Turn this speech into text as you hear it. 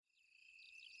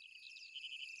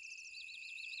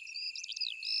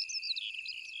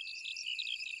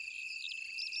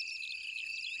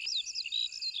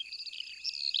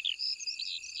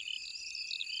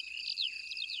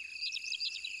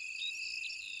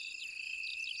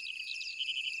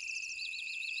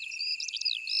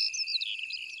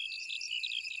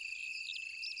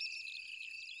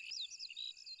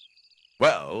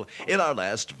Well, in our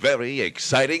last very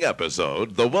exciting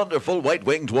episode, the wonderful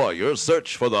white-winged warrior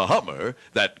search for the Hummer,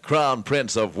 that crown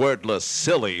prince of wordless,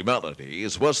 silly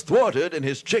melodies, was thwarted in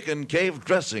his chicken cave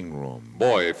dressing room.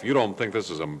 Boy, if you don't think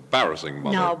this is embarrassing,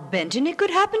 Mother. Now, Benton, it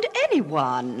could happen to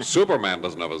anyone. Superman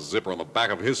doesn't have a zipper on the back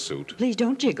of his suit. Please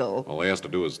don't jiggle. All he has to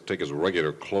do is take his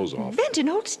regular clothes off. Benton,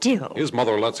 hold still. His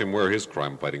mother lets him wear his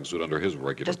crime-fighting suit under his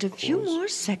regular Just a clothes. few more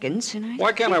seconds, and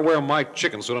Why can't I wear my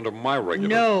chicken suit under my regular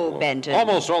clothes? No, Benton.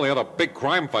 Almost all the other big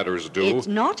crime fighters do. It's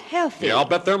not healthy. Yeah, I'll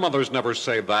bet their mothers never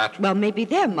say that. Well, maybe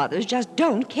their mothers just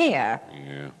don't care.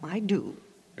 Yeah. I do.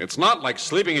 It's not like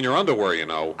sleeping in your underwear, you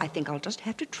know. I think I'll just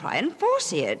have to try and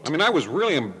force it. I mean, I was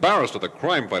really embarrassed at the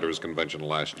Crime Fighters Convention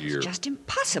last year. It's just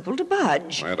impossible to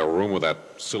budge. I had a room with that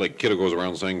silly kid who goes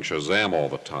around saying Shazam all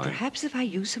the time. Perhaps if I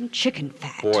use some chicken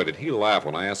fat. Boy, did he laugh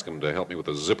when I asked him to help me with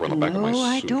the zipper on the back of my No,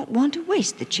 I suit. don't want to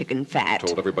waste the chicken fat.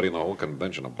 Told everybody in the whole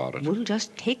convention about it. We'll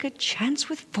just take a chance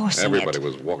with forcing Everybody it.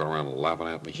 was walking around laughing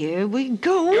at me. Here we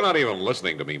go. You're not even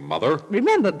listening to me, Mother.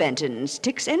 Remember, Benton,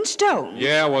 sticks and stones.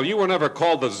 Yeah, well, you were never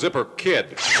called the Zipper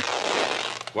Kid.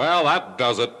 Well, that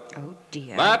does it. Oh,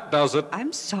 dear. That does it.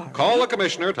 I'm sorry. Call the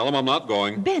commissioner. Tell him I'm not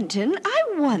going. Benton, I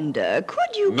wonder,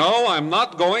 could you... No, I'm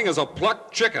not going as a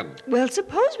plucked chicken. Well,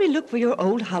 suppose we look for your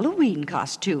old Halloween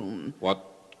costume. What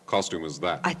costume is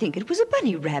that? I think it was a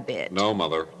bunny rabbit. No,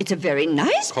 Mother. It's a very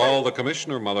nice... Call the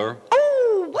commissioner, Mother.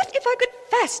 Oh, what if I could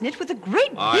fasten it with a great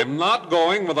big... I'm not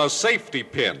going with a safety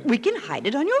pin. We can hide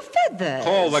it on your feathers.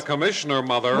 Call the commissioner,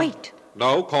 Mother. Wait.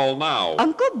 No, call now.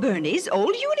 Uncle Bernie's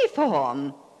old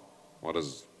uniform. What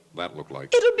does that look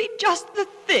like? It'll be just the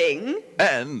thing.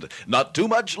 And not too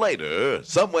much later,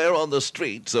 somewhere on the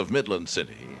streets of Midland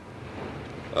City.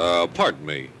 Pardon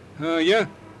me. Yeah?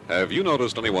 Have you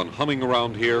noticed anyone humming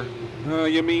around here?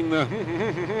 You mean,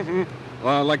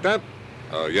 like that?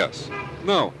 Yes.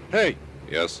 No. Hey.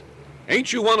 Yes.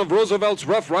 Ain't you one of Roosevelt's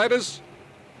Rough Riders?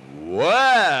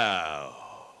 Wow!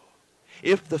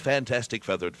 If the fantastic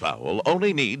feathered fowl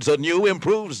only needs a new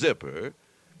improved zipper,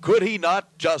 could he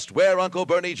not just wear Uncle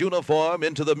Bernie's uniform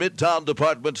into the Midtown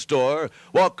department store,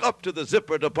 walk up to the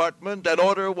zipper department and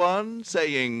order one,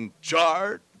 saying,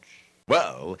 "Charge"?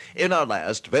 Well, in our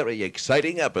last very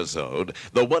exciting episode,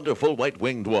 the wonderful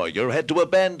white-winged warrior had to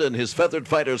abandon his feathered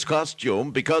fighter's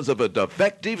costume because of a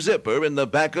defective zipper in the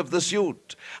back of the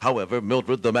suit. However,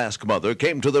 Mildred the Mask Mother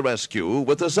came to the rescue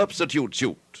with a substitute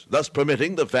suit, thus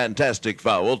permitting the fantastic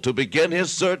fowl to begin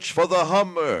his search for the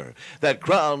Hummer, that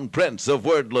crown prince of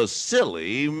wordless,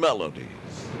 silly melodies.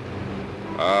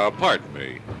 Pardon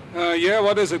me. Yeah,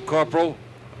 what is it, Corporal?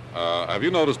 Have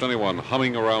you noticed anyone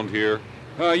humming around here?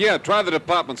 Yeah, try the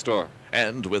department store.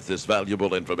 And with this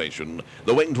valuable information,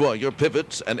 the winged warrior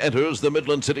pivots and enters the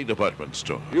Midland City department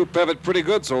store. You pivot pretty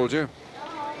good, soldier.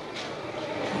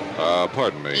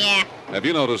 Pardon me. Yeah. Have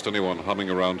you noticed anyone humming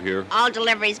around here? All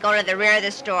deliveries go to the rear of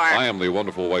the store. I am the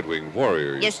wonderful white-winged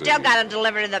warrior, You see. still got to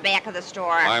deliver to the back of the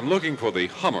store. I'm looking for the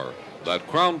Hummer, that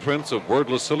crown prince of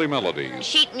wordless silly melodies.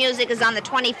 Sheet music is on the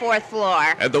 24th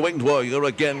floor. And the winged warrior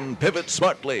again pivots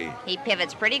smartly He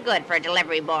pivots pretty good for a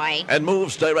delivery boy. and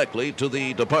moves directly to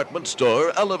the department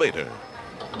store elevator.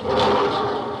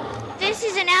 This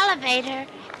is an elevator.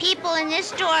 People in this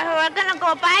store who are going to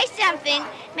go buy something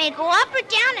may go up or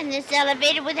down in this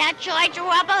elevator without charge or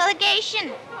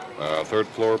obligation. Third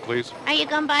floor, please. Are you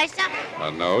going to buy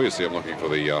something? No, you see, I'm looking for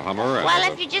the Hummer. And,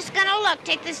 Well, if you're just going to look,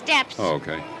 take the steps. Oh,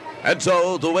 okay. And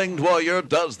so the winged warrior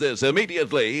does this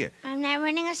immediately, I'm not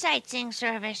running a sightseeing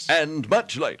service. and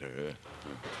much later.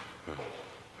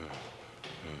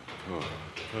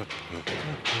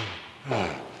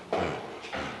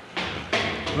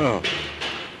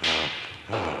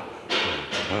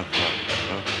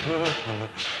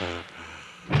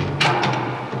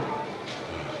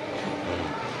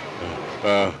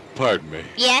 Pardon me.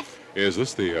 Yes? Is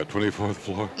this the 24th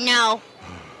floor? No.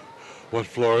 What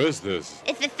floor is this?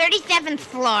 It's the 37th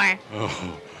floor.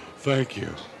 Oh, thank you.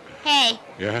 Hey,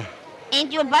 Yeah?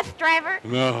 ain't you a bus driver?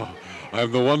 No,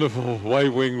 I'm the wonderful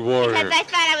white-winged warrior. Because I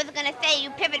thought I was going to say you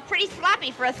pivot pretty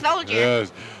sloppy for a soldier.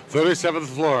 Yes, 37th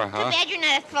floor, Too huh? bad you're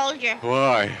not a soldier.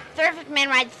 Why? Terrific man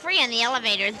rides free on the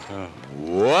elevators.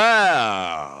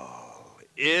 Wow!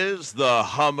 Is the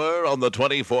Hummer on the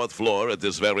 24th floor at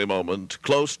this very moment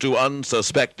close to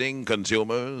unsuspecting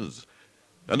consumers?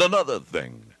 And another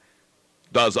thing,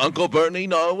 does Uncle Bernie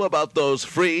know about those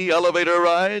free elevator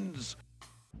rides?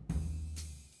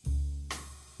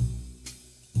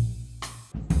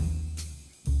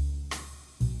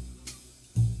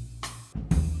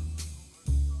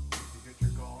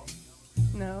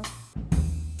 No.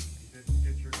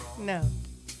 No.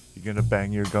 You gonna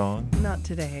bang your gong? Not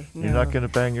today. No. You're not gonna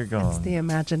bang your gong. It's the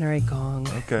imaginary gong.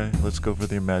 Okay, let's go for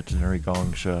the imaginary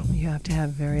gong show. You have to have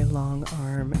a very long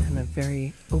arm and a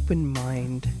very open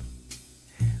mind.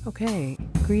 Okay,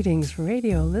 greetings,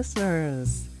 radio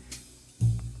listeners.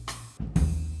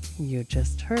 You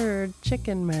just heard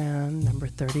Chicken Man, number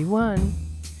 31.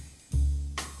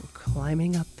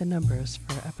 Climbing up the numbers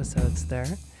for episodes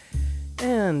there.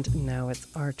 And now it's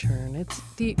our turn. It's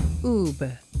the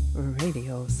Oob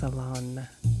Radio Salon.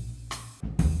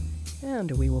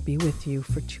 And we will be with you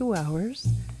for 2 hours,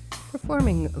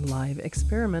 performing live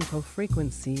experimental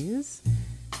frequencies.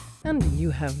 And you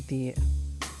have the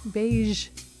Beige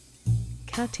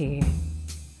Catty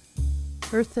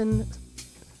Earthen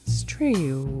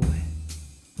Strew.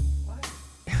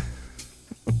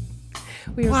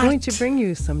 We are going to bring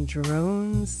you some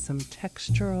drones, some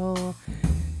textural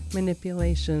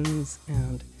manipulations,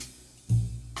 and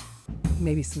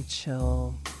maybe some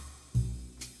chill.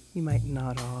 You might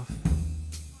nod off.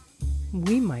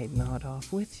 We might nod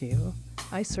off with you.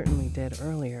 I certainly did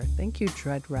earlier. Thank you,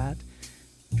 Dreadrat.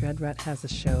 Dreadrat has a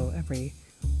show every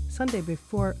Sunday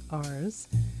before ours.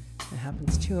 It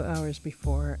happens 2 hours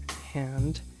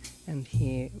beforehand, and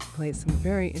he plays some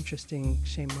very interesting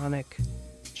shamanic,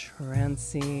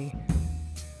 trancey,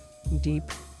 deep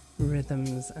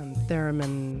rhythms and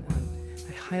theremin. And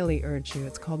I highly urge you.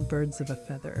 It's called Birds of a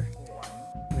Feather,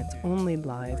 and it's only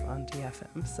live on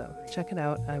DFM. So check it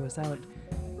out. I was out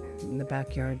in the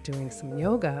backyard doing some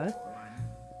yoga,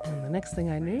 and the next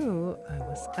thing I knew, I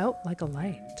was out like a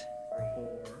light.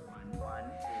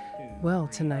 Well,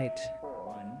 tonight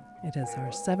it is our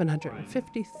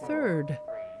 753rd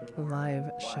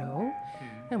live show,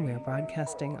 and we are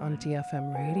broadcasting on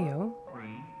DFM radio.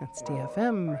 That's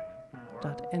dfm.nu.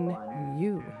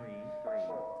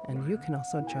 And you can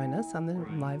also join us on the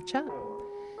live chat.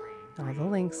 All the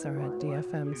links are at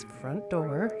DFM's front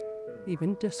door,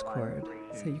 even Discord,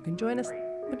 so you can join us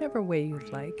whatever way you'd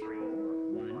like.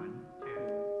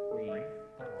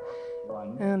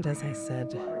 And as I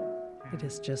said, it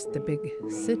is just the Big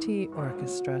City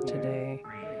Orchestra today.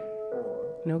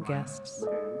 No guests.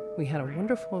 We had a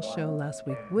wonderful show last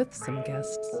week with some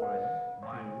guests.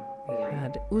 We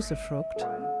had Usufruct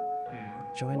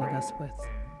joining us with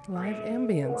live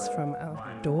ambience from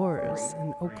outdoors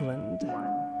in Oakland.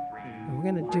 And we're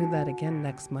going to do that again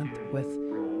next month with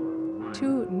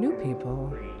 2 new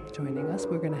people joining us.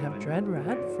 We're going to have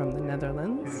Dreadrat from the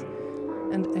Netherlands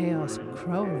and Eos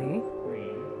Crowley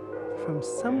from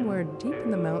somewhere deep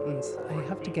in the mountains. I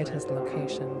have to get his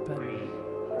location, but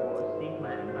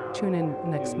tune in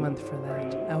next month for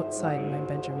that, outside my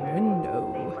bedroom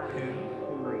window.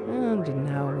 And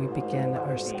now we begin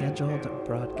our scheduled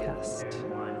broadcast.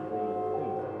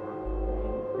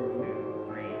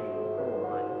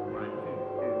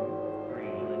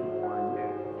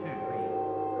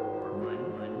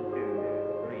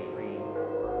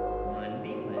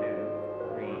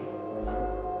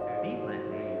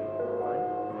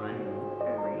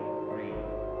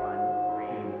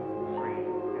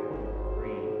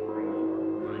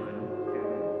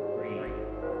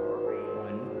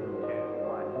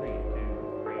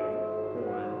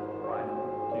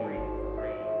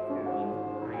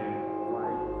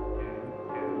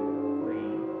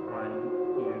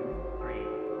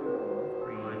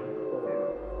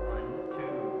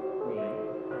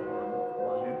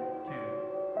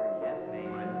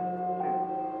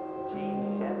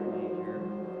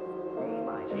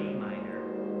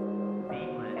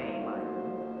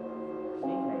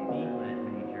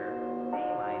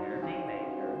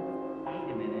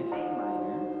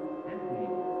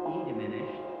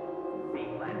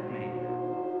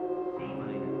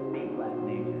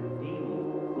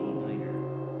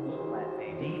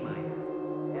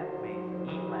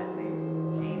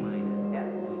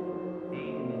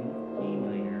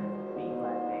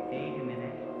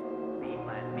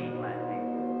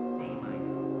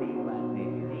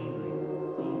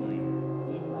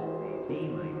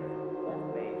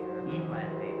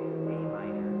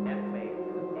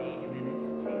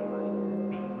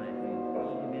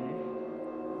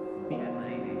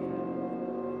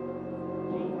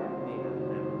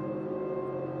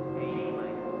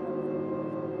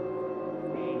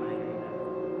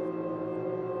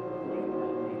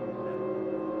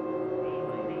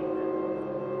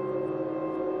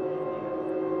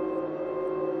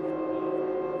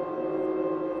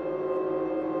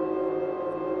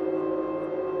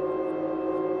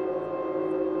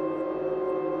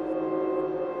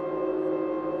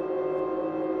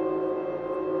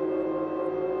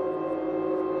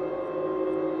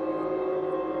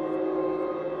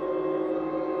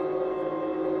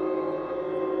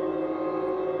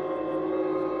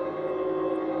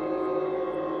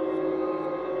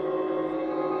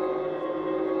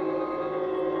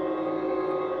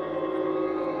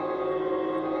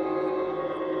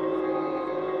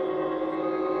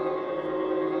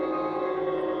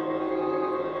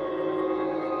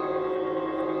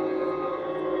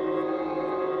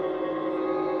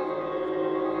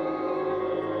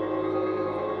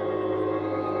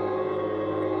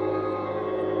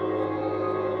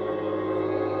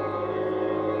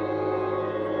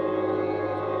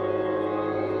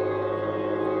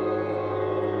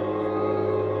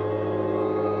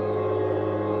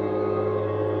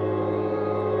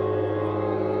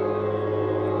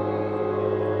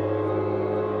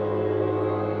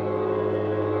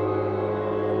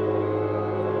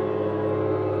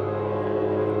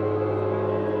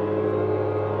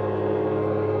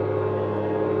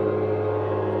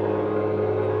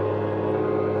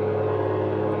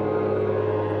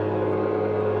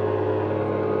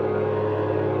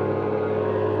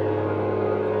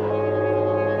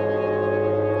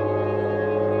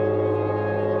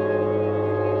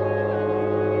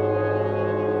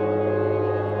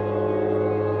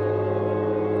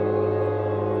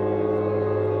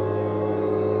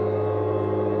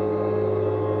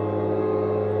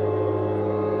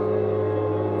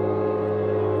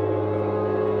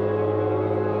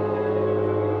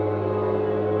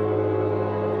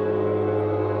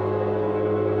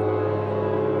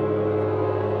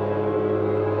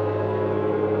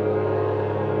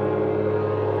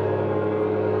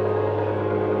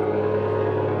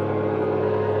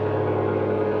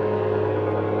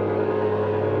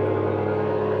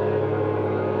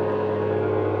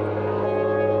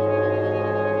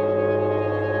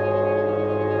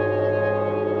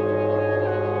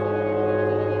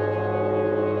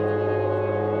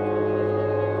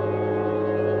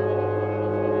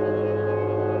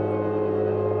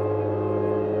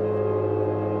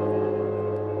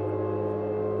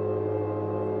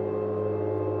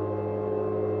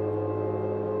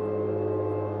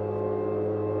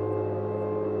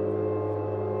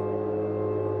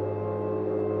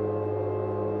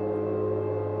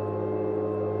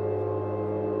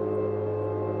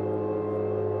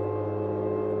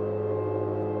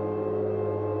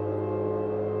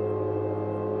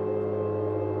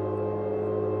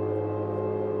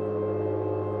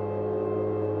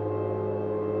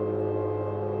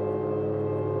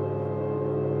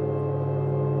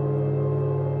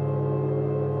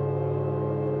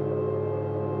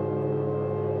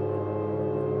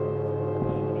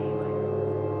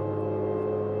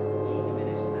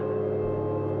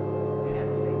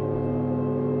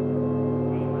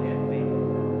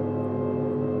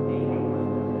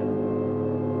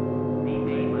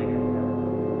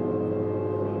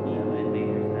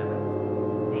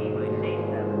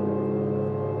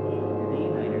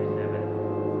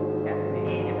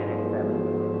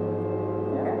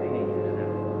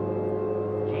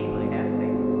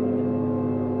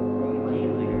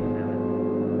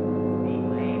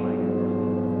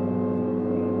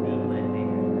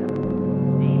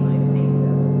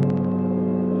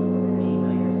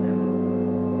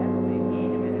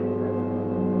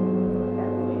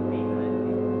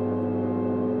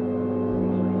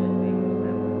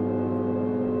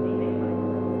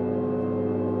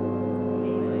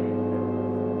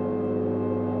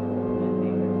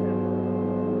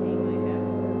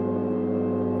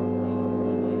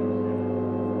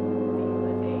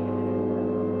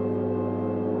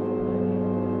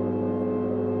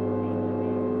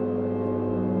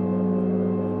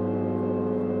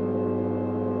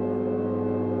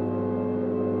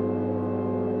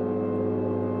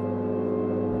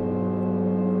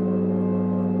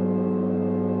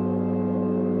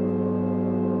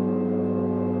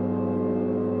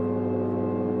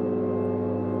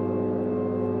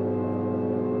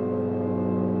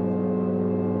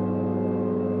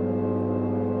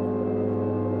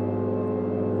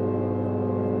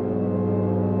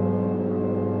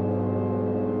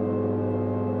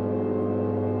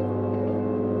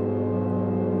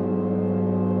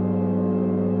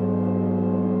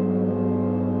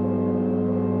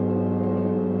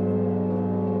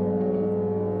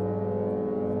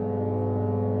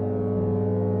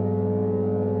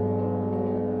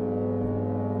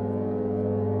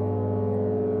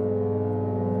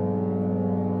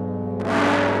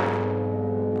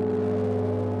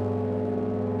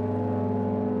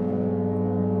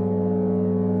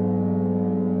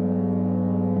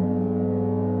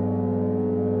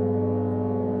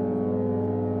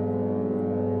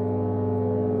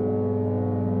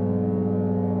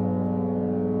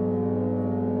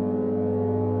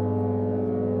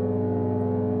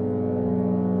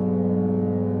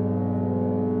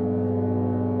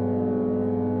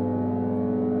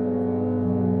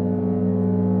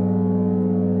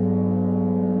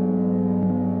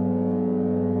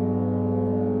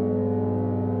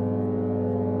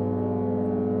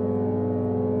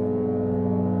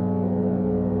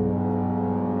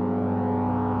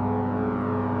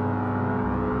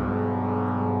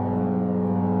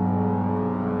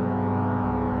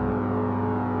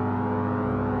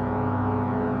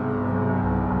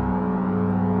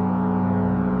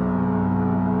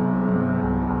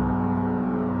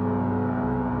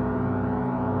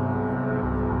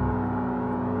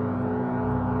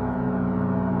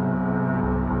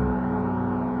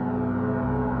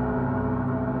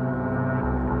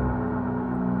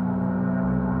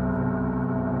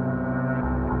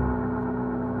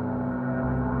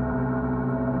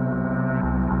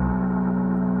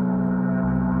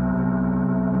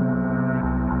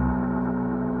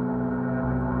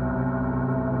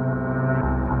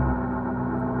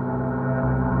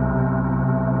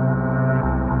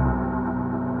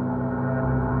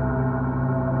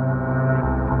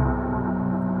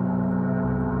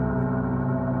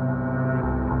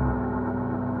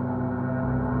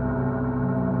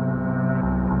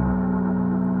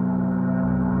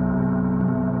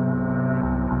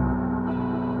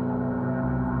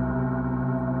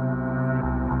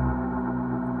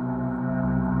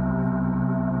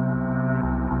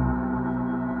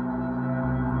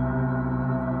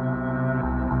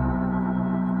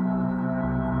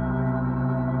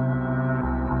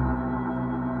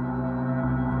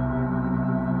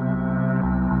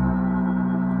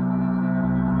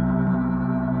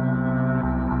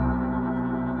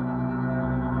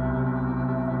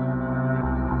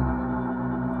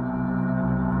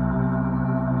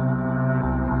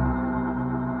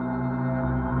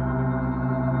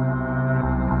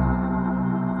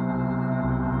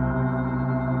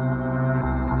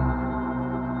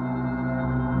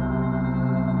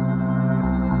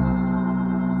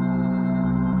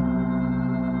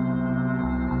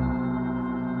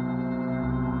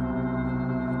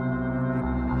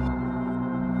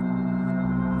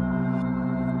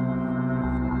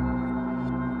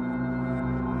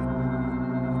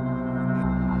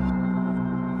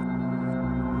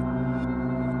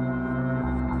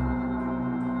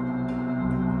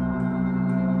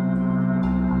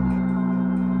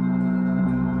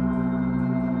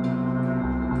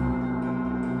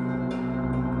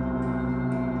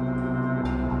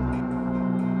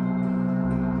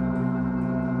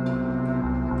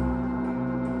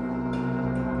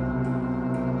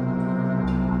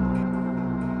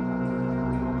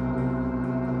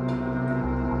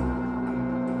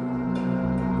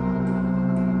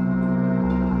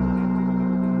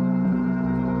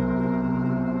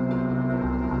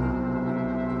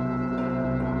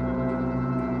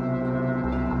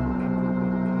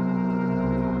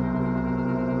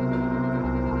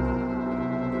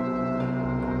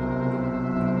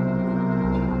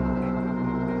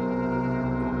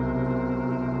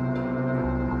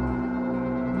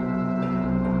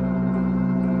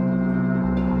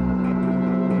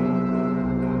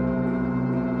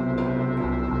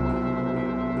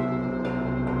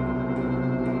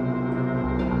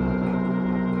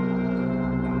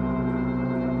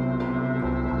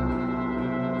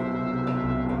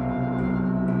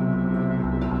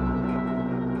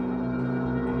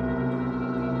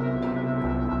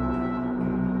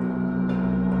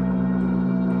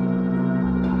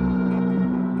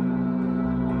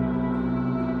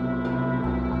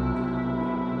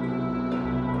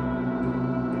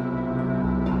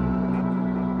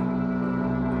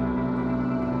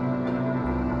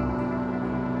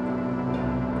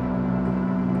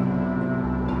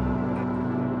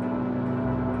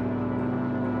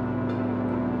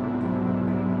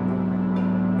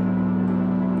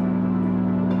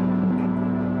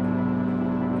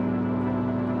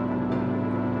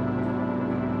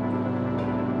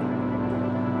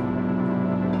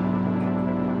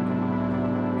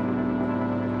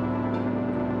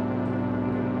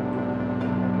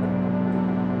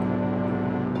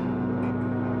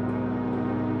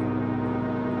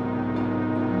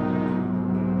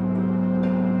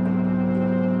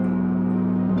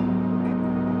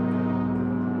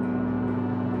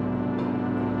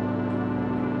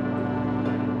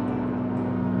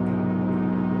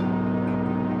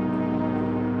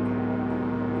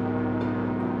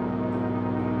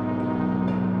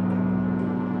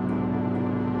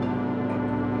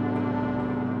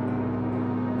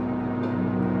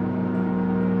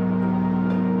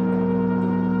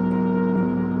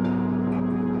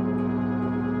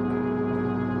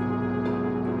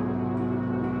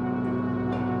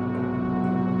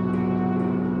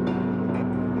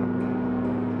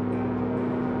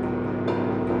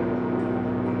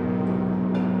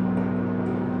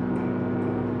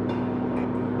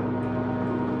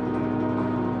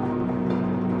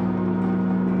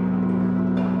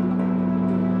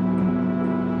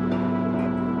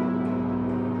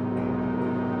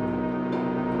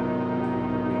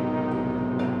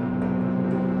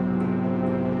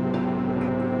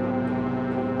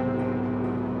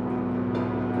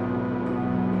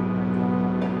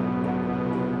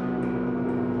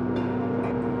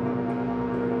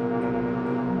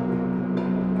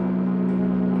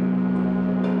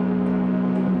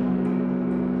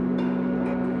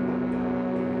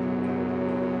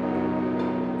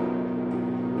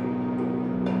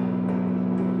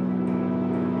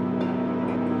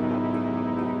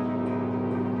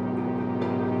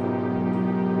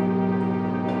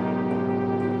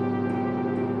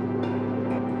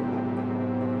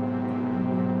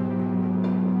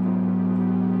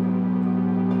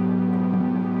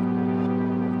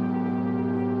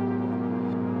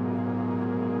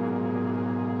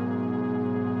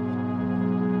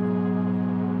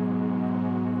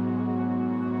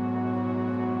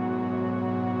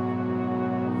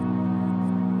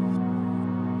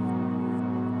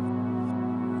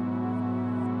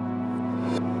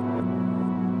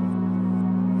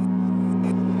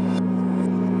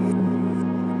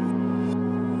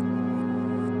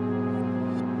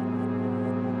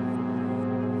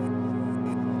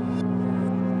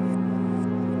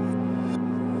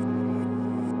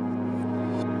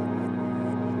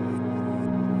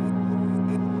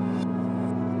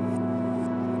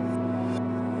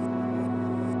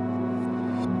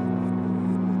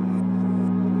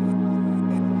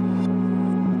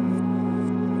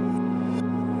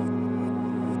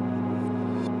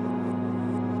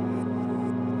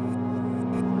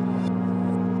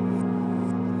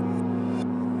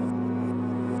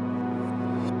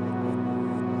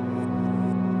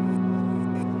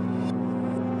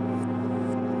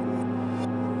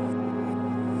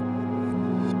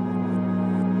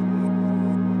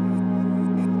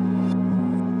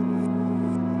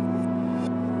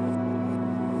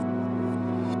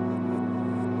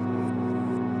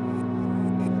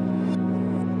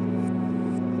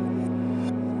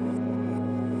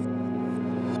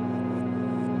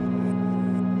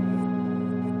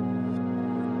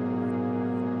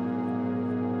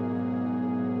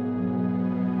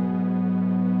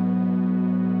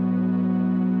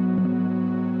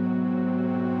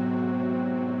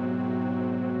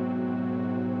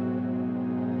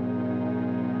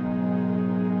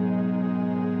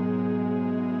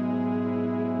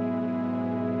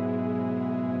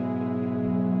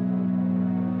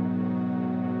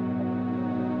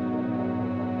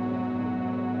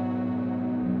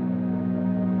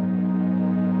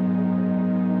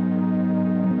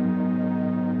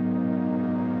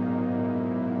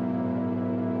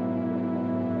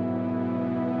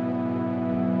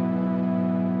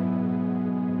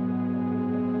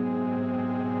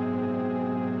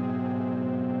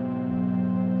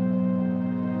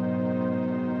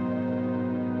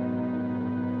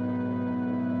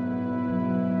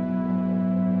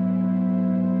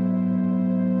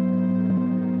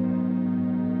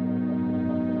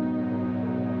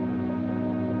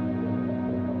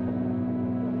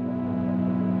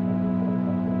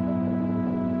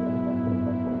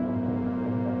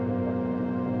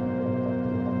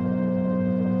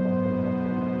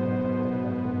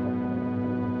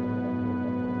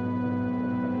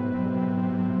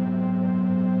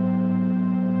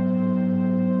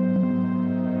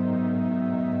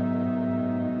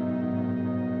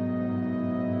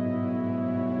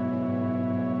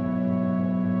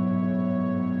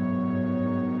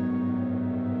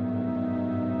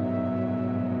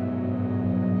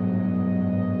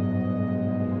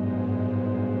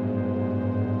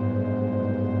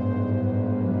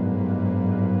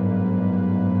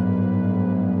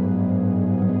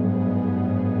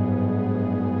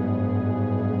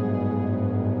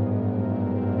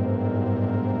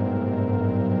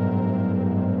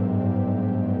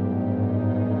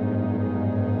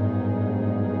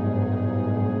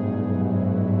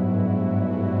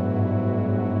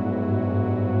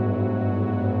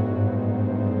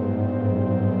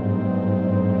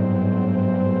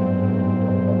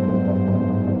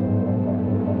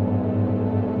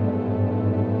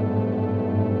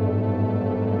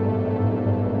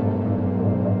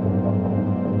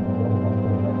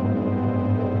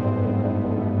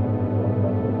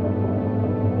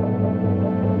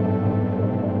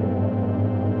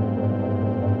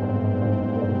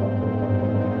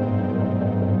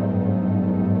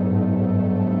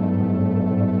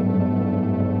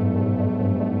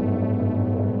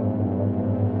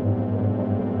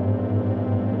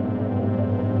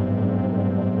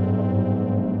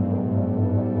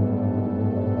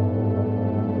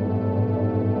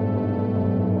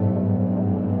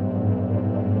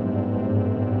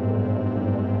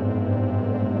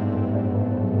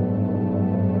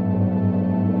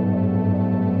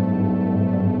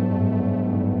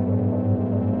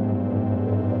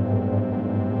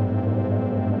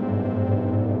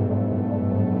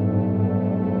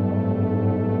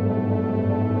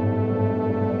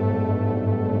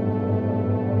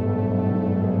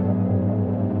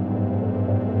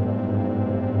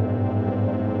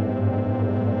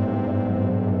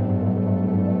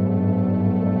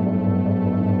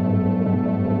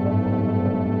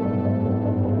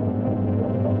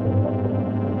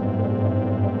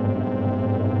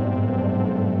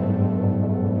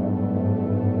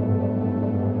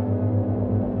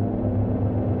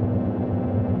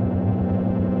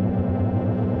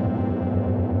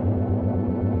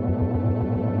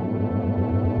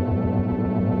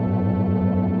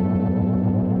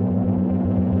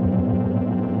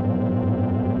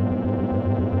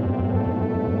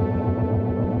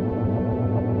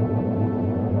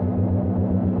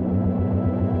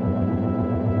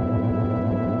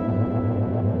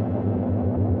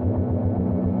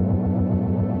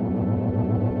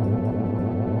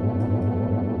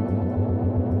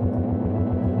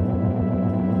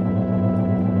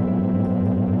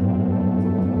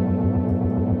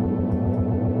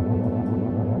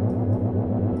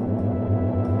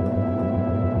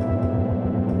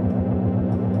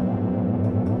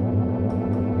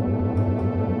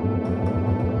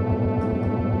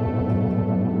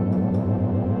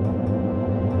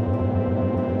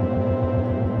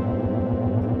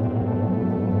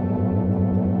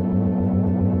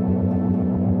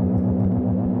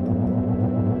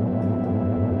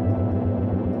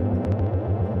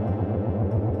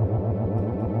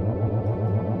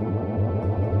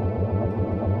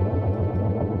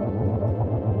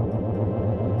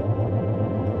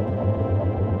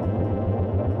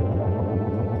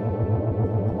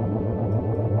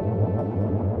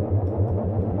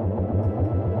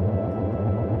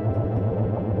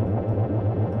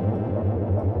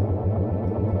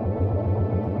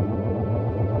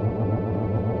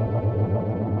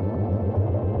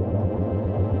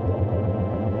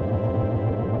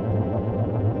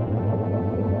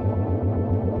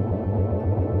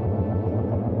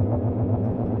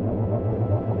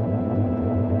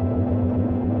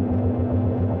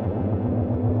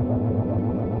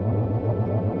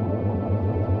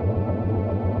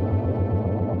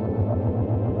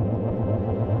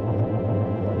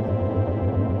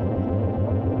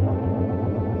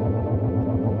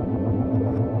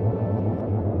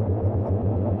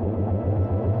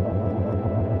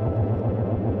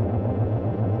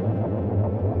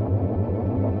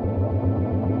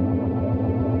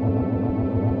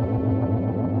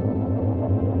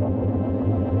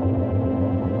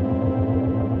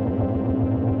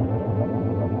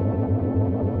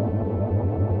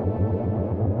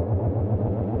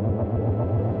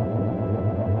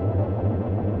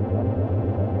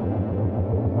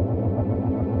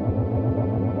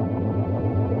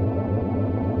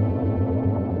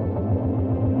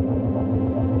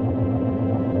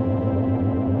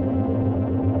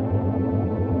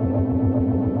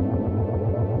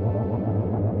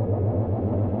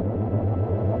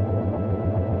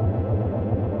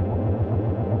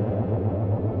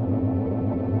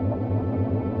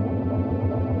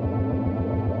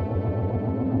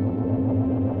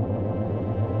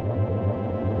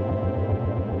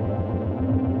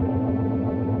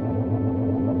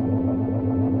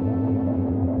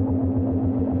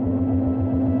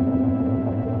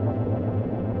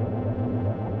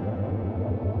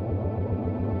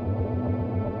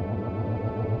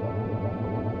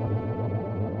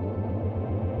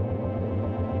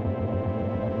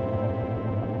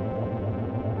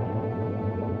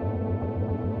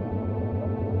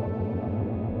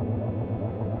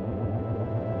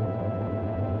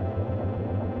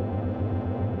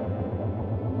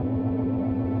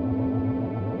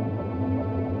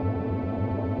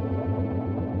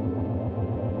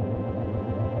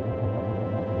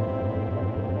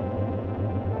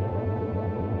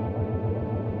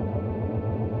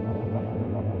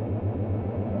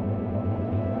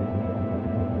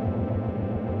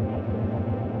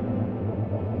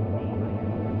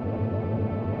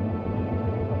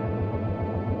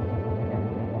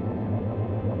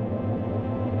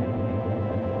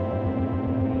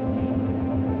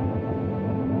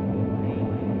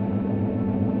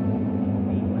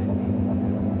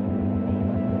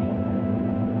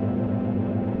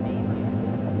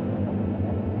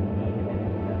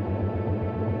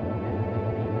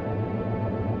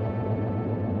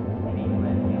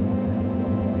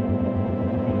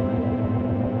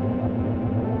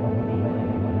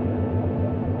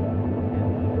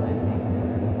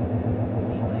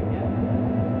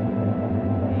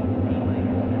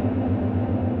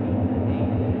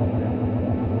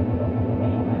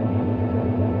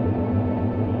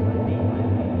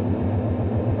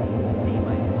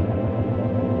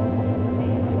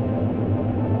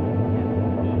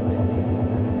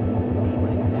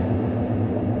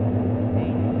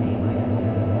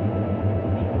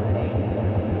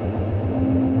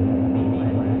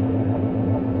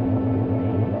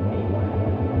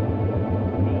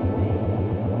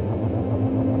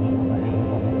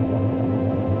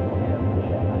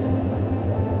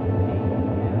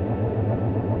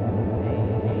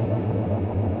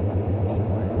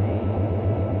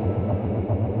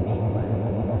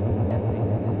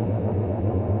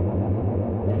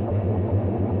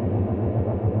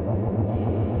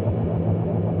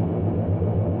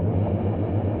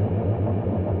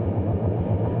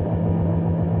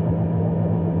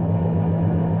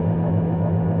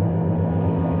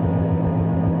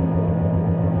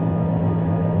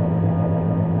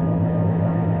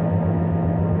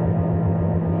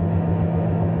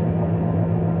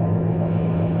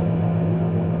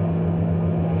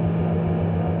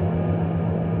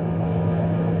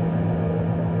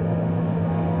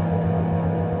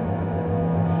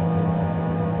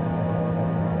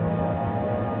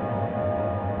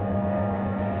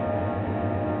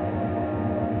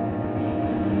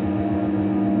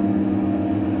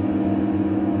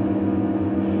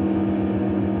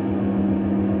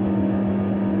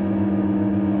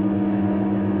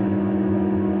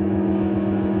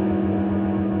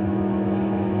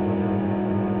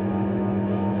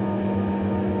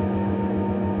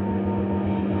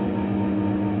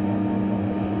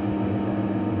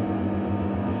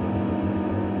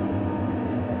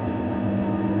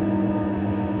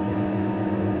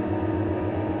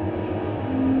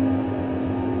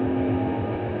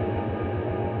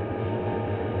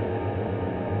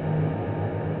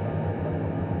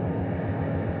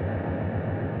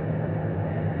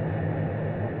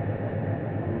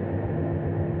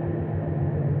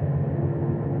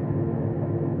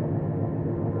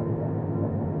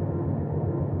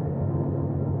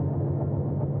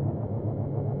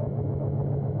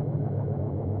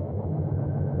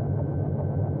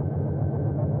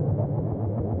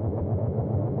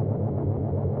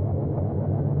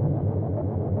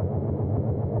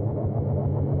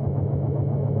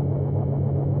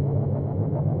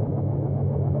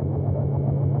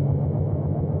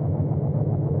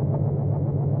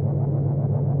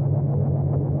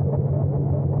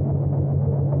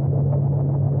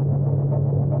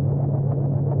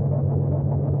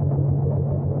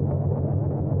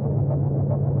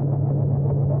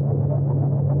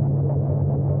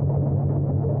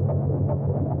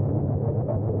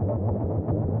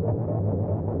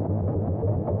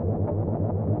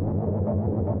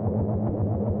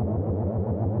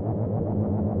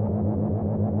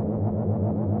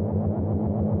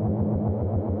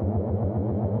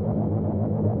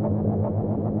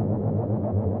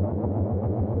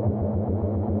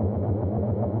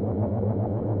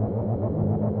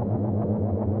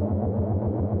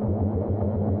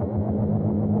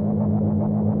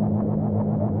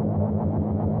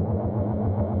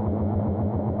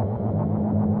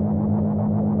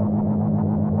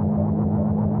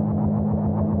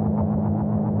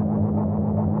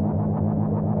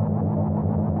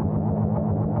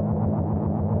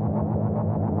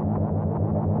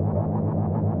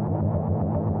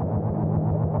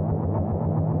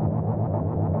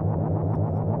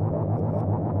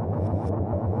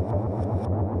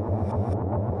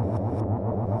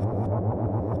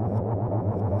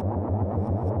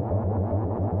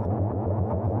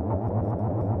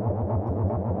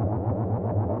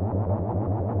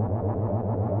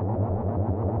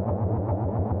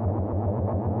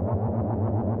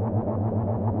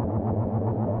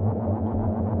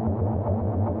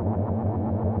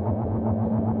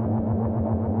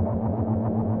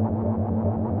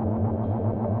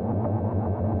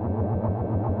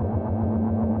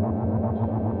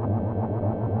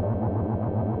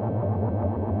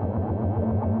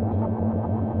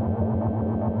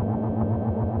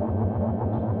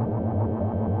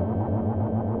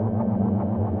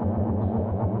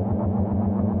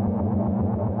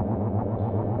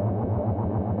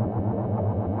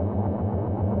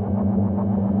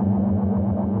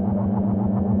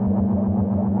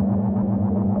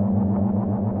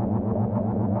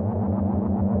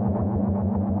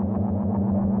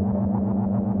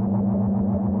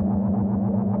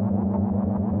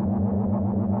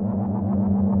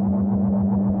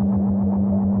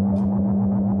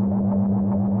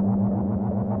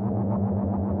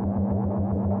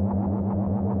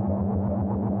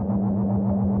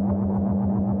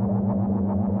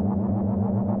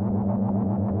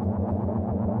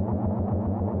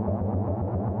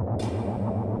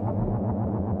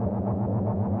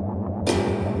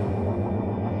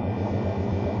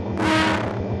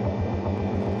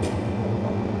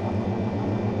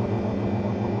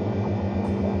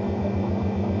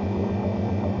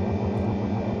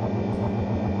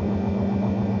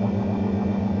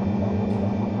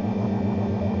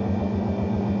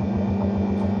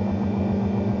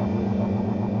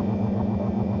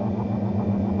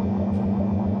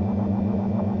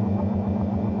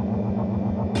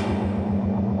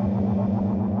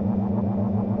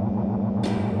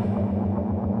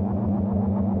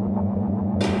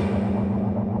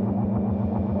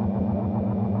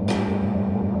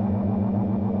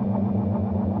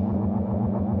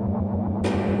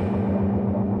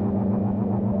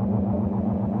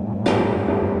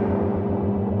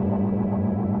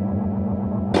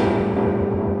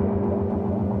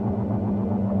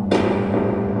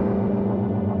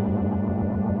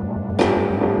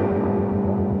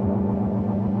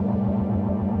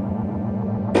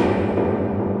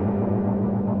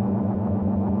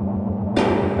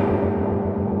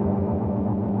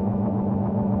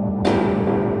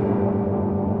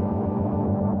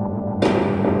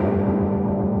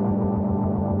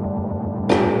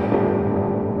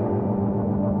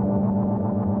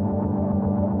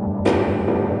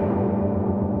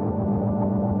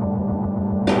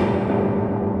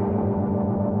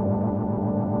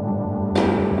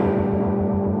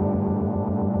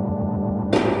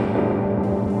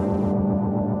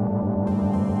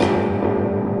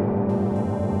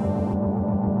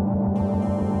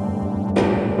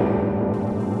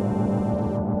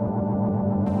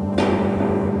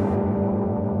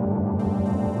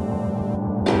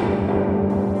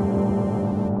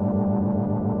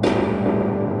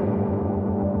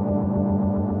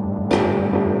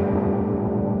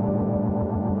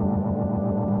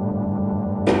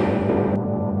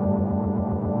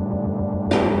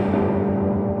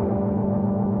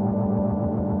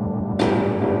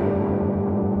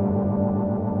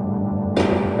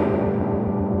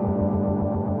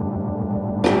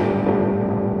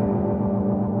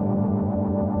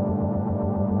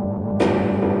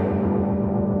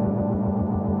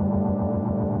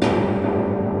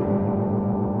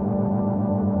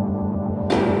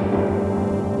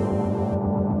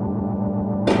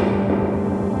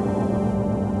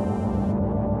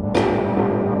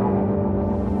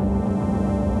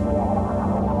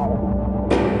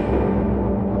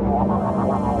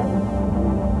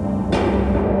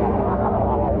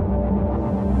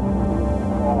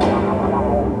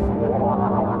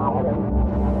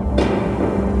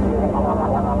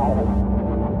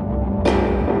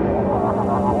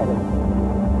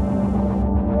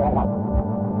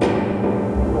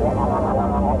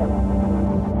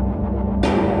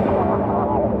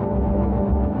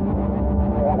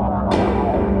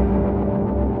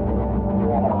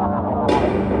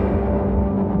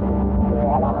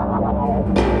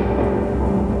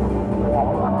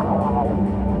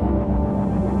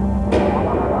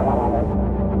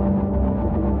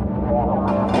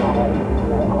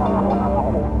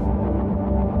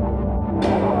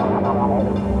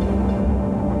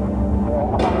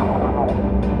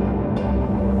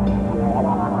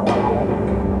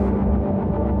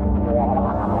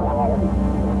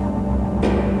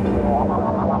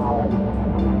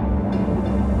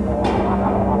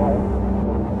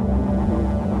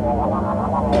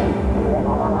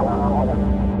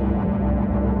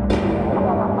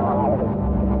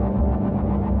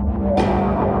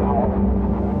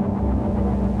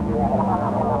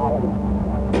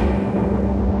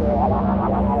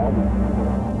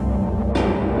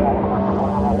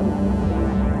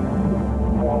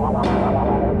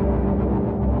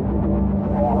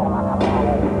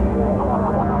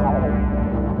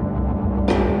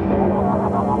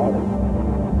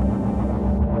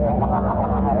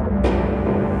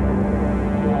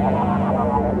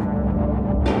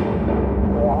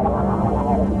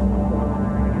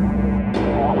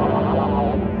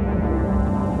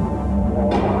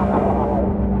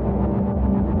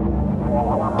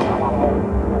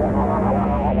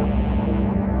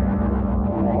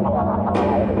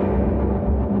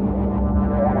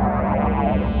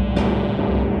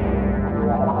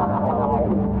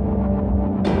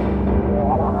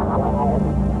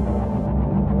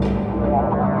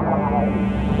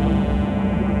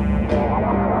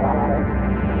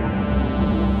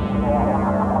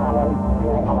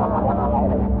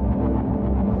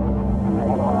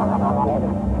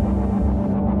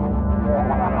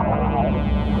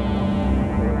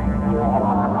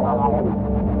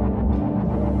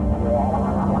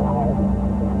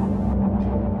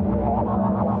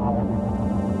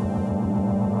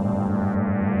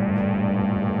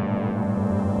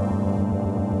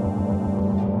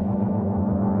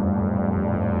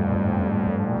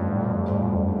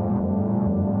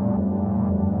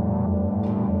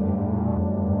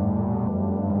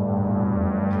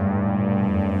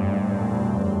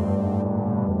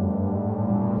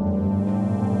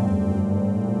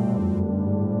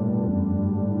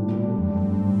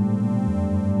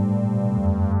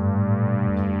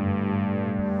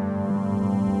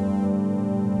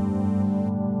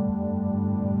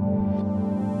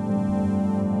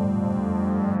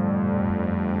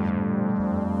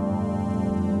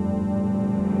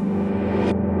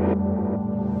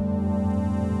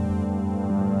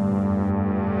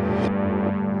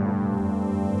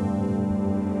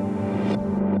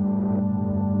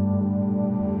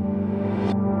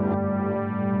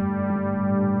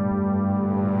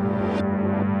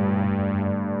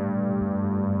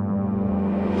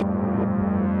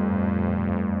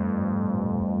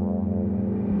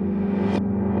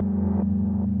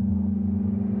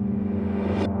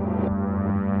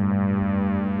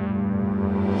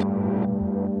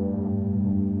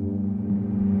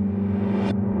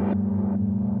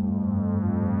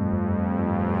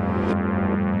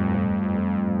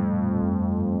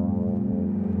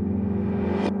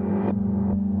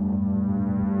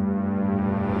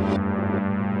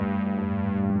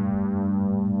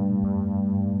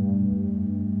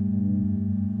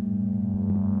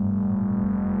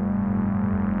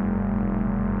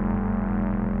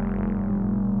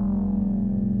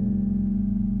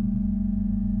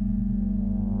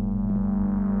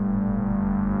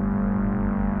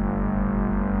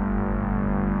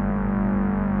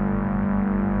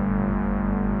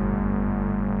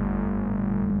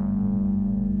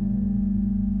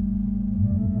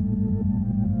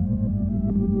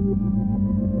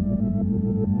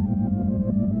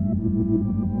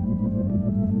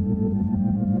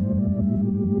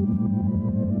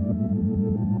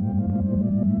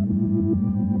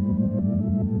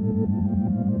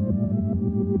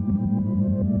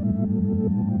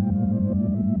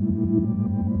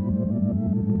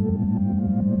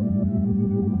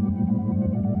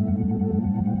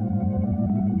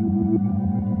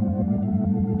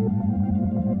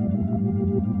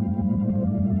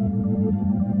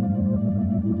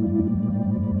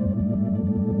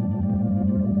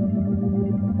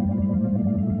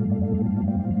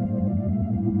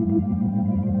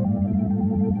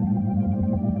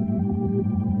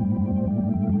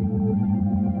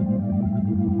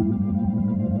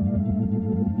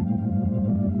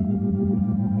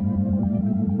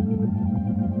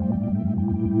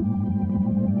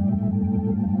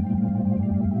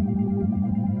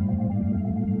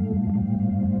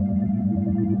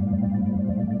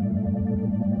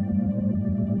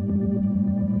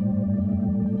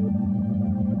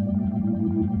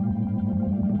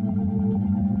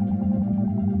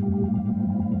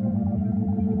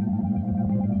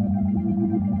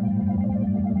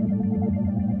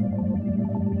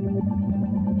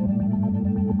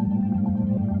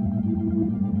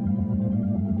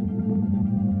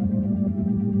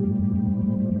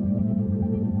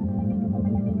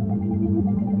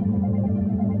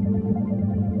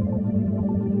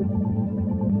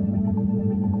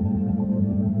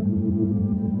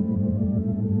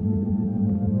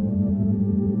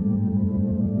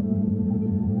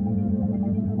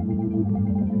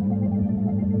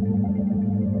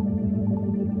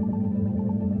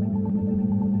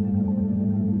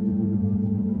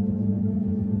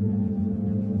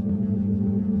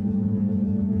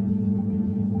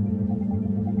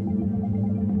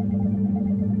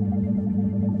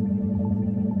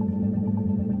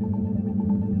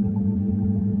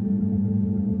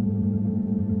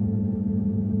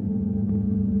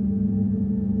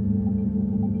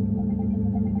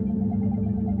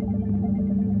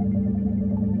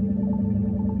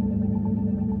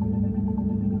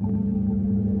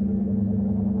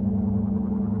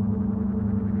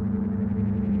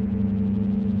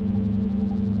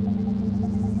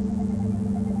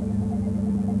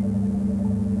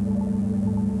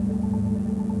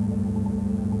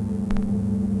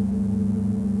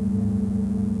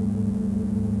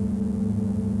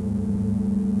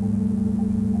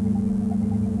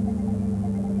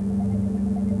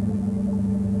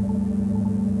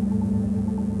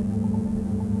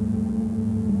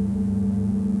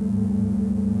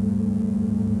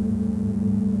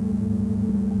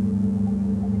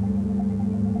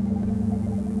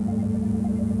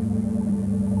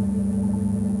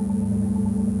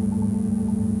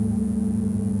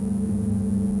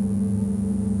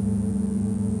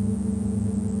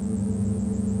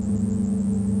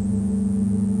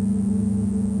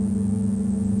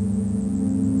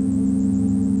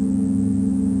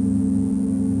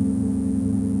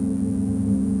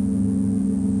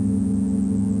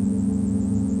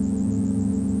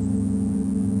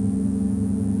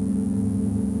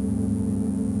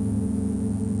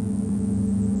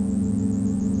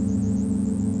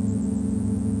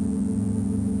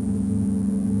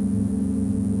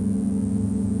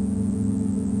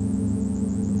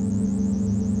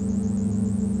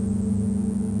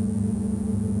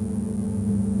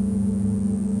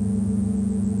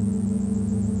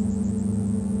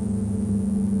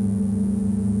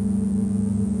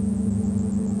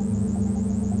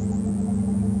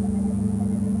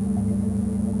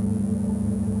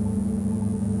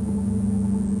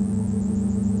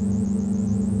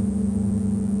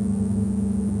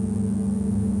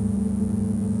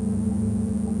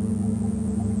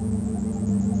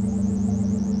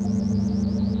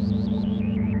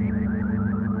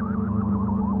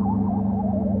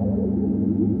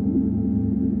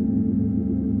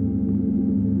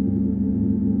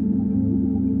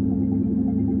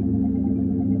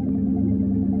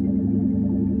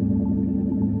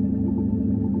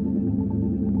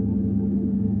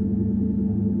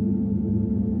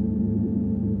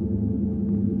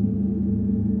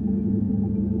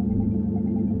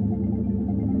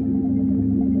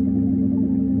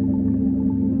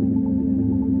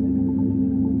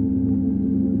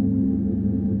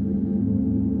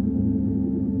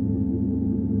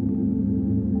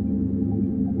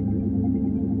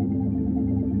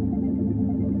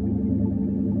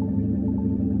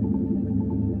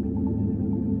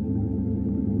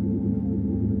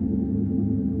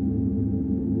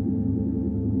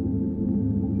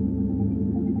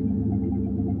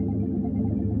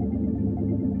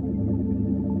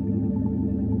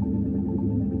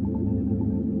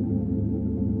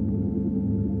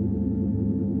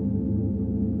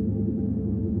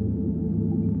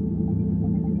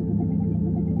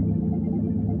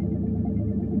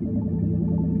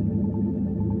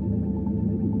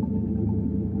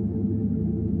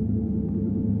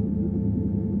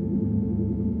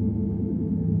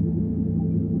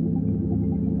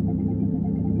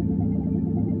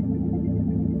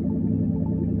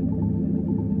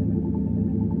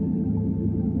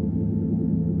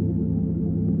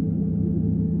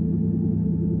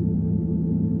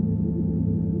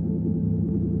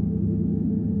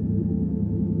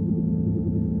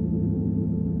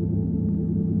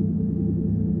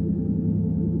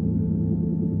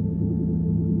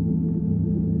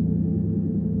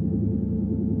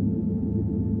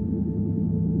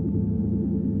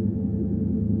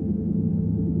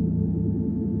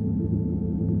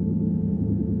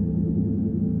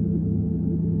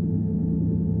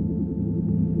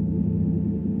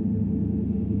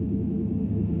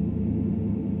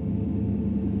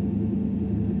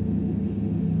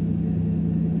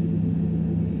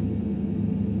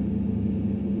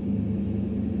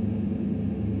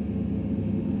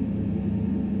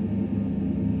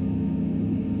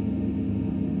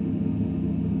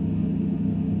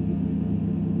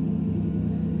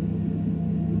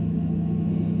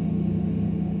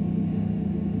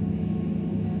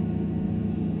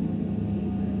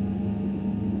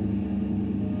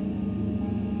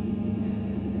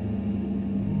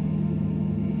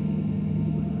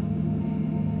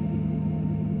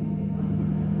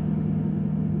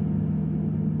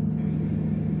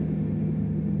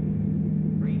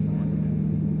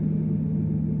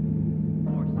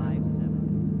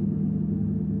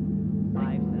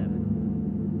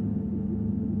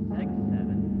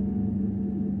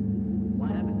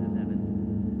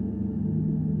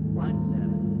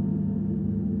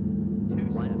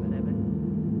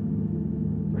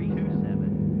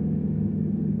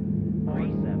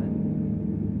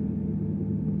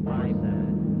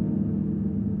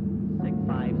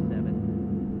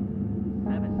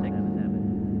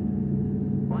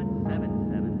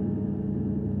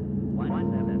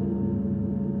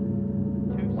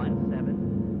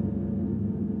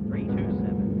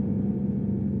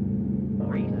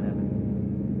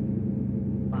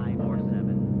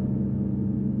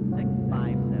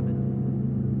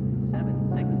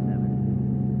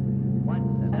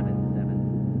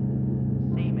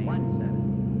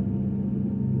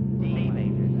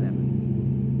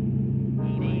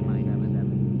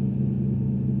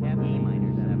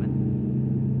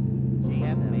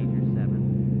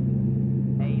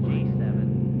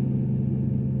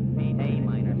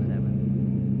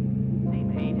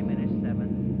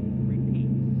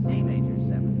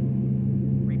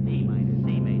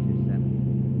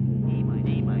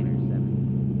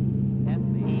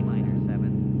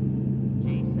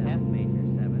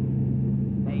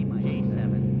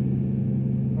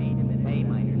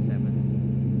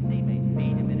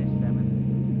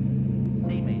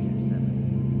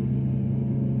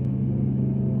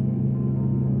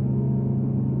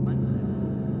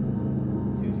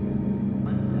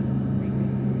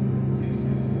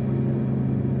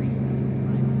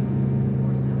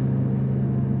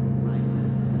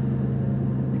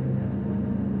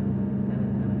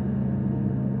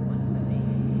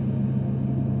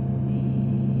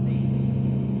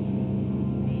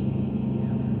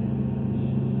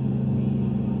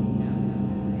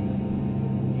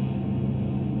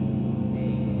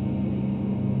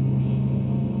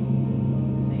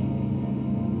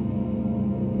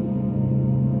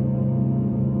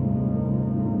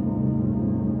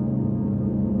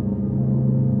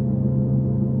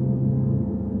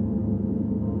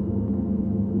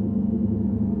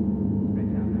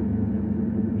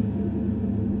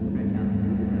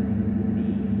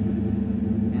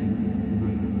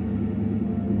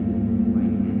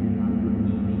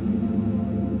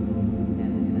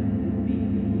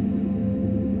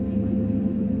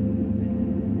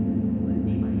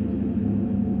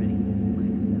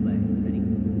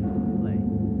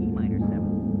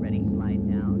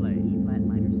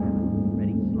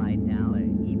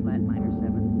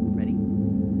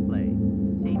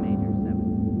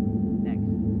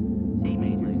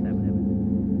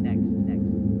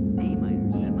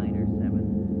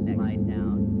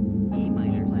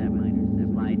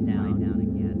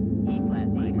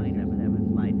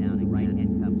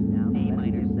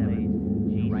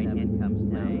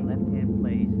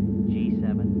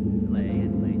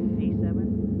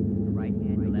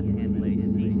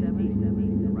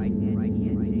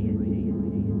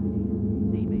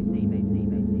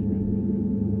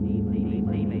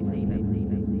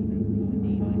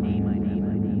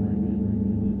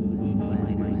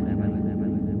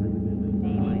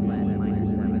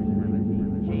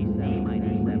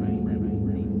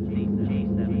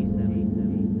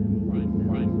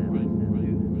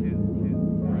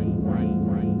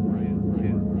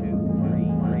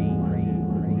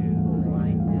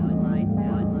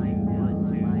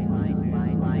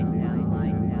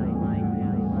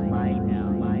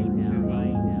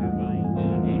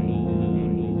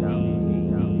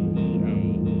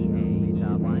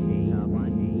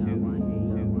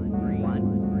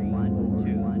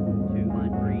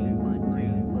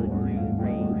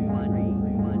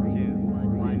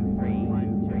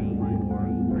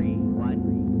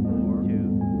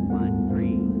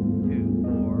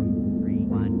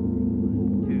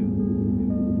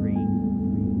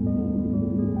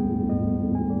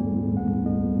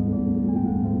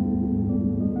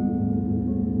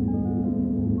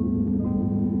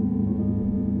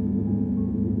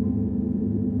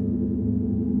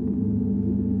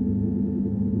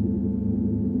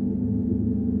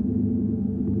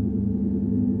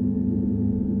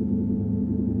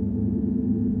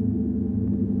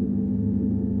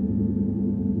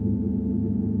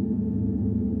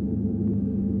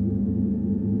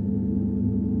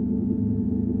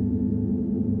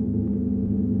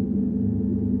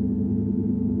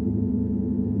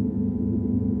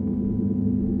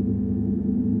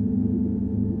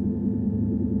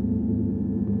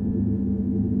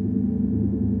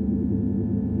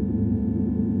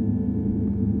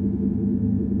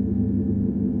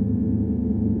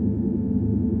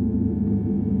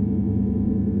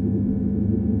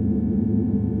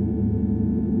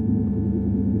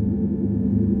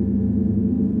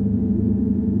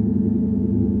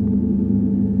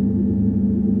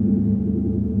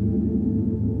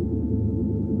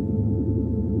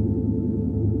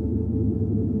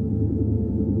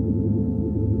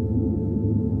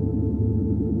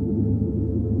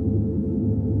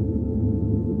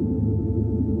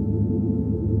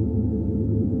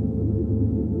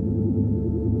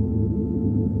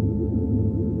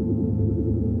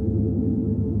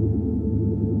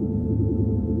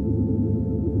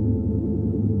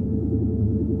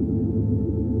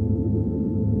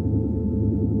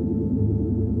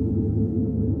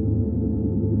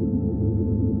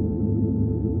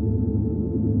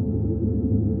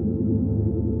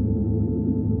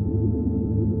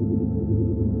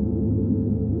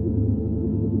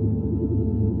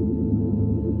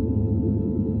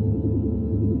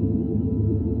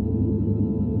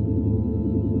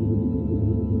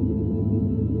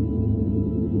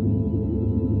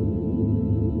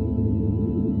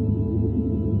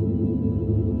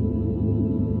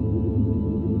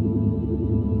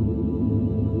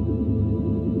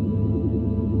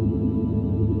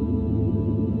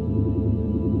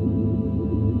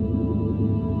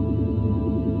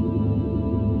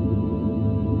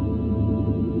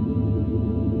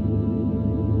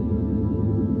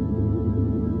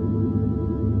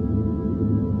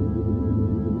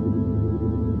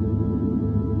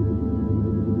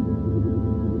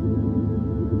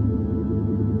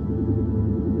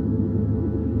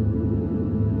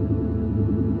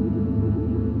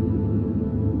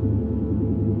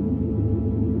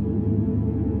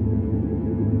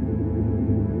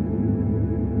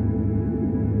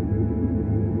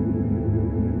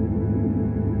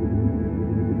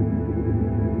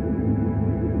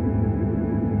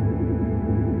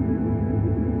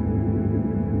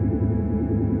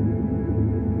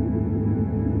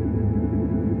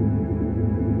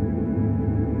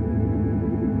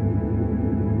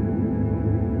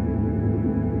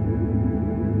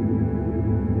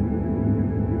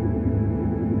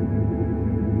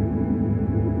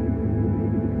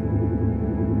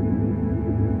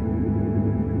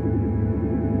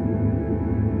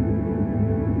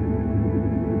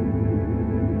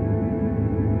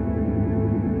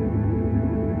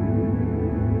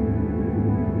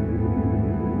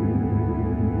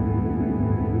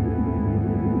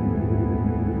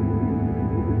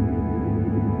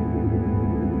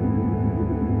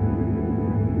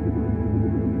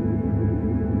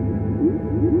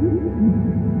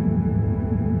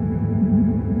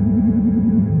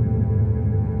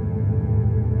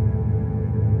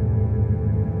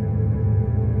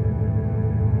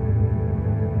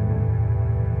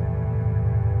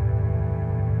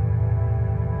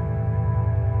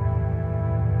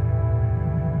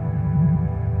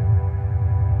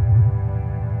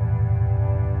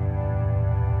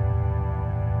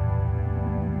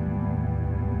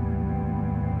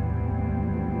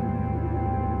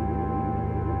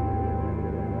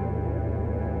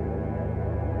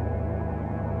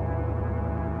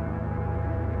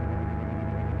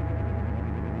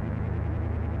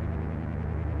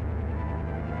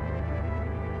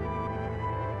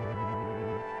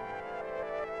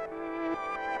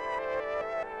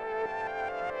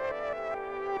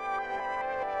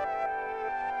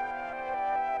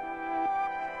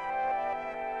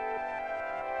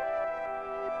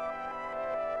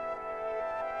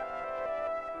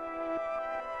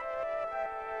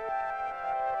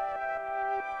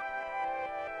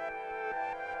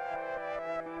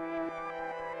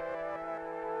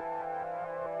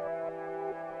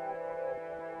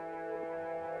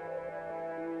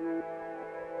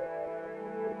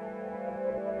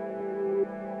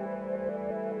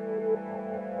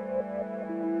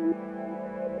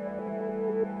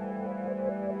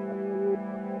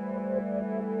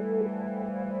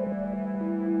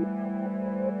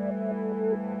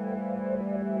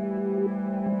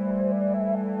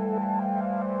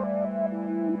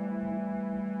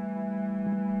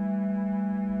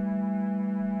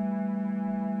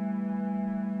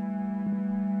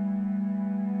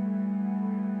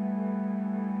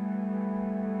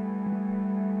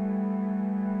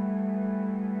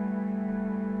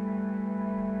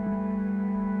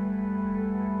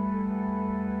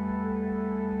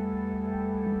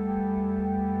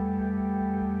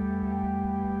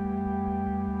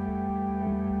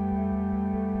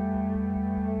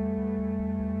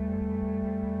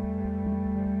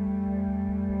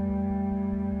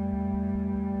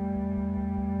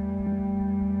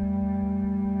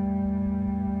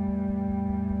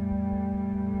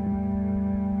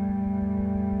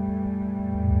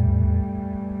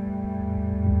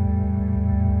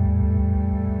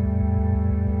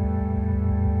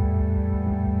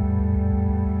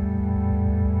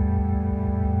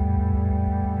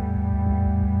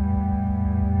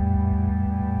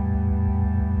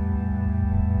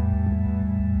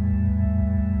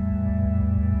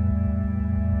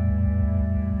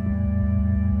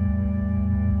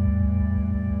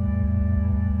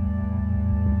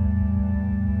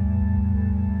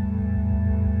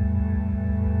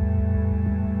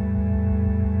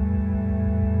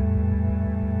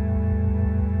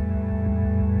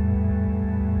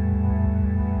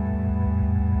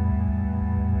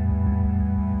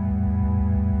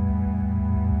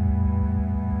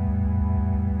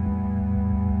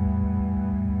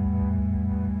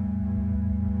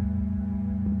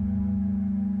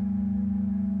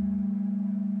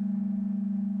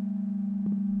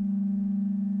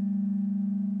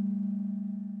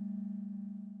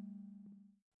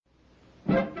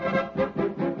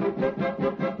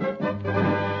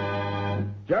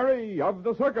 of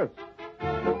the Circus.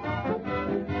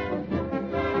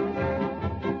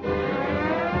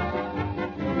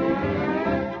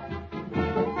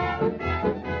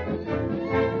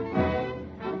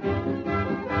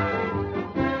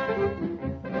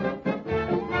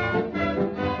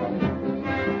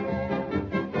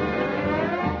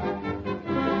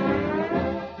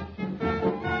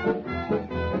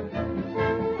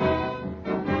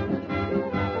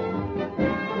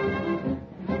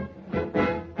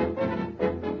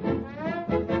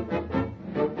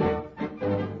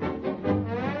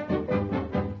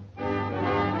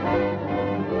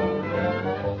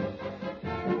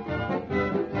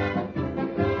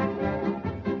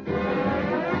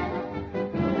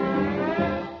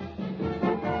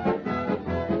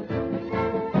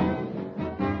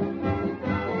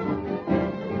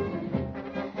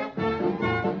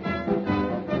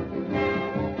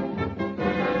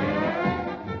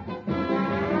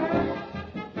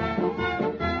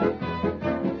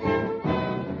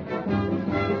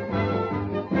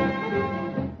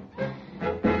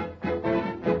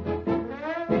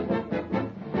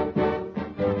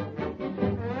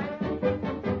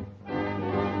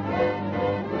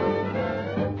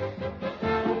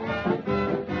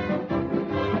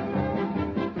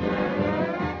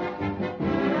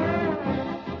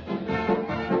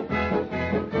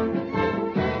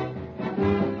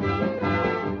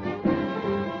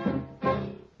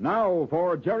 Now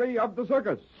for Jerry of the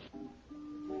Circus.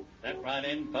 Step right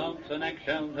in, folks. The next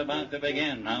show's about to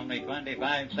begin. Only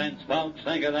 25 cents, folks.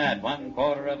 Think of that.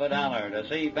 $0.25 to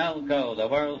see Belko, the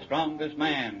world's strongest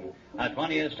man. A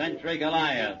 20th century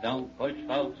Goliath. Don't push,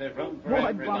 folks. There's room for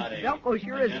everybody. Belko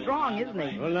sure is strong, isn't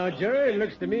he? Well, now, Jerry, it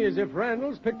looks to me as if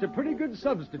Randall's picked a pretty good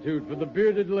substitute for the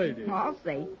bearded lady. I'll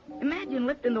say. Imagine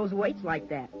lifting those weights like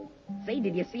that. Say,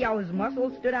 did you see how his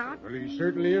muscles stood out? Well, he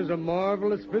certainly is a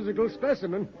marvelous physical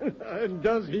specimen. And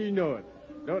does he know it?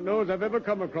 Don't know as I've ever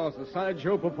come across a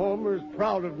sideshow performer as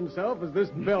proud of himself as this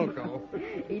Belko.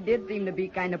 He did seem to be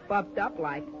kind of puffed up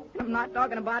like. I'm not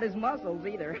talking about his muscles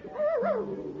either.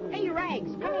 Hey,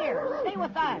 Rags, come here. Stay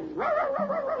with us.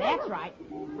 That's right.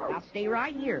 Now stay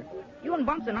right here. You and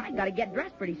Bumps and I got to get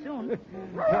dressed pretty soon.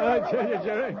 I tell you,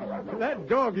 Jerry, that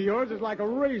dog of yours is like a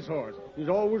racehorse. He's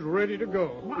always ready to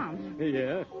go. Bumps?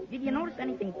 Yeah? Did you notice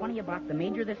anything funny about the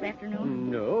Major this afternoon?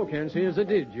 No, can't say as I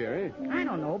did, Jerry. I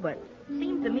don't know, but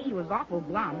seemed to me he was awful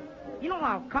glum. You know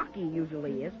how cocky he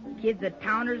usually is. Kids at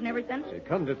counters and everything. Say,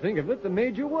 come to think of it, the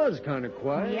Major was kind of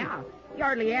quiet. Yeah. He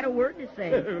hardly had a word to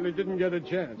say. Well, he didn't get a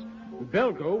chance.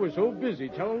 Belko was so busy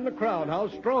telling the crowd how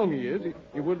strong he is,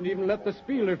 he wouldn't even let the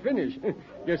spieler finish.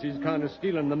 Guess he's kind of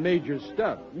stealing the Major's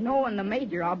stuff. Knowing the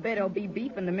Major, I'll bet he'll be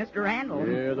beefing to Mr. Randall.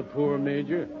 Yeah, the poor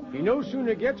Major. He no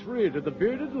sooner gets rid of the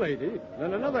bearded lady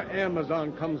than another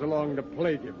Amazon comes along to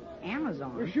plague him.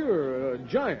 Amazon? Well, sure, a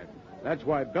giant. That's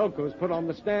why Belko's put on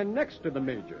the stand next to the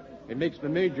Major. It makes the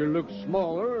Major look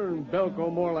smaller and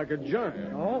Belko more like a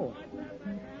giant. Oh.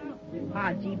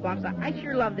 Ah, gee, Bumps, I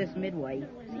sure love this Midway.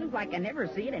 Seems like I never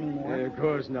see it anymore. Of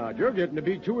course not. You're getting to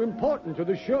be too important to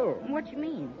the show. What you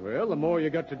mean? Well, the more you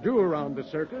got to do around the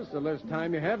circus, the less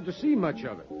time you have to see much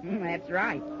of it. That's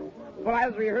right. While I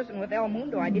was rehearsing with El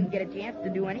Mundo, I didn't get a chance to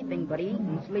do anything but eat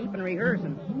and sleep and rehearse.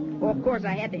 And, well, of course,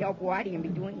 I had to help Whitey in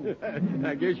between.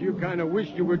 I guess you kind of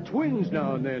wished you were twins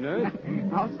now and then, huh?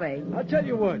 I'll say. I'll tell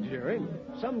you what, Jerry.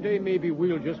 Someday maybe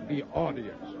we'll just be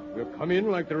audience. We'll come in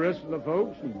like the rest of the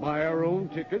folks and buy our own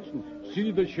tickets and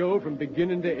see the show from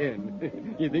beginning to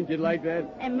end. You think you'd like that?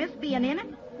 And miss being in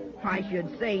it? I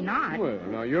should say not. Well,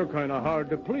 now, you're kind of hard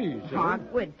to please, huh?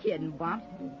 Quit kidding, Bumps.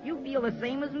 You feel the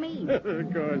same as me. Of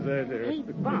course I do. Hey,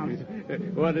 Bumps.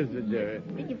 What is it, Jerry?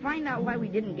 Did you find out why we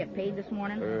didn't get paid this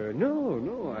morning?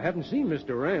 No. I haven't seen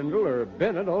Mr. Randall or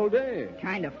Bennett all day.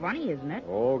 Kind of funny, isn't it?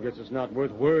 Oh, guess it's not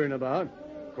worth worrying about.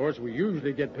 Of course, we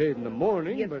usually get paid in the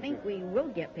morning, You but... think we will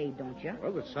get paid, don't you?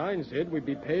 Well, the sign said we'd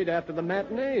be paid after the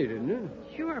matinee, didn't it?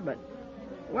 Sure, but...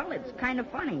 Well, it's kind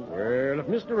of funny. Well, if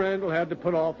Mr. Randall had to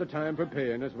put off the time for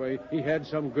paying us, well, he had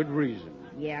some good reason.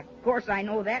 Yeah, of course I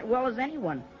know that well as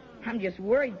anyone. I'm just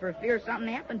worried for fear something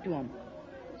happened to him.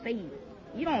 Say,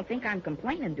 you don't think I'm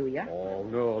complaining, do you? Oh,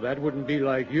 no, that wouldn't be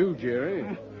like you, Jerry.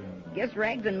 Guess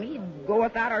Rags and me'd go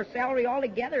without our salary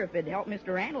altogether if it'd help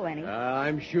Mr. Randall any.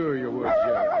 I'm sure you would,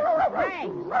 Jerry.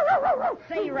 Rags!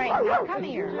 Say, Rags, now come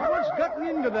here. What's gotten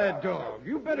into that dog?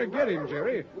 You better get him,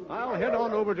 Jerry. I'll head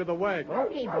on over to the wagon.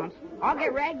 Okay, Bumps. I'll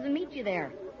get Rags and meet you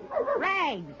there.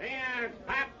 Rags! Here's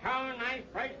popcorn, nice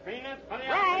fresh peanuts for the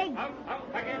Rags!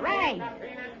 Rags!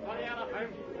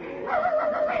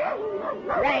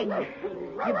 Rags!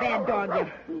 You bad dog,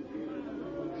 you.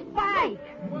 Spike!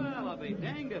 Well, I'll be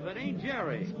danged if it ain't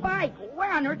Jerry. Spike,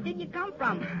 where on earth did you come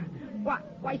from?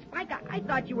 Why, Spike, I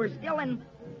thought you were still in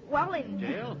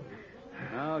jail?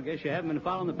 Oh, I guess you haven't been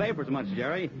following the papers much,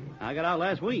 Jerry. I got out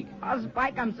last week. Oh,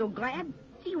 Spike, I'm so glad.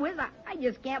 Gee whiz, I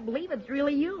just can't believe it's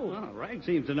really you. Well, Rag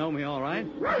seems to know me all right.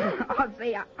 I'll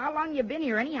say, how long you been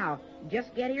here anyhow?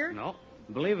 Just get here? No.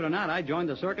 Believe it or not, I joined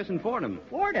the circus in Fordham.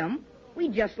 Fordham? We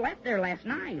just left there last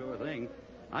night. Sure thing.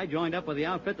 I joined up with the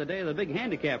outfit the day of the big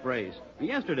handicap race.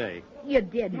 Yesterday. You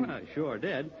didn't? Well, I sure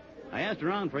did. I asked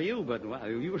around for you, but well,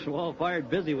 you were so all fired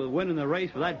busy with winning the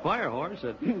race for that fire horse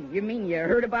that... You mean you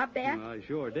heard about that? Well, I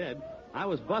sure did. I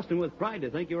was busting with pride to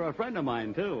think you were a friend of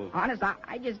mine, too. Honest,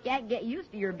 I just can't get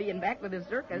used to your being back with the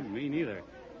circus. Me neither.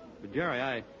 But, Jerry,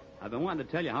 I've been wanting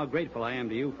to tell you how grateful I am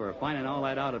to you for finding all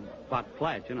that out about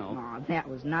Platt, you know. Oh, that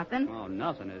was nothing. Oh,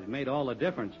 nothing. It made all the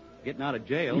difference. Getting out of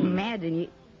jail. Imagine,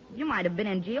 you might have been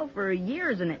in jail for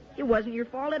years, and it wasn't your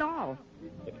fault at all.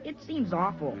 It seems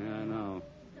awful. Yeah, I know.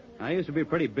 I used to be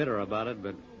pretty bitter about it,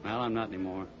 but, well, I'm not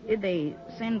anymore. Did they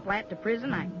send Platt to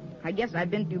prison? I guess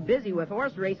I've been too busy with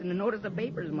horse racing to notice the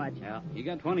papers much. Yeah, he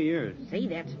got 20 years. Say,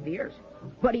 that's fierce.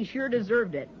 But he sure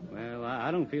deserved it. Well, I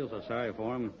don't feel so sorry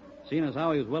for him, seeing as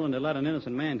how he was willing to let an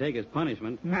innocent man take his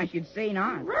punishment. I should say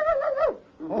not.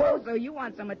 Oh, so you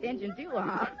want some attention too,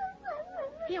 huh?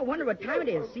 Yeah, I wonder what time it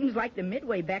is. Seems like the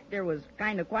midway back there was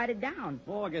kind of quieted down.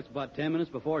 Oh, I guess about 10 minutes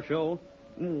before show.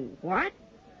 What?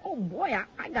 Oh, boy,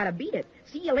 I gotta beat it.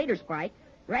 See you later, Spike.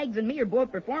 Rags and me are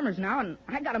both performers now, and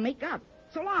I gotta make up.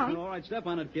 So long. All right, step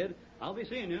on it, kid. I'll be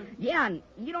seeing you. Yeah, and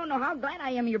you don't know how glad I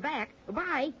am you're back.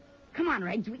 Bye. Come on,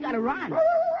 Rags, we gotta run.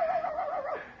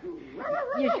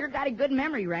 You sure got a good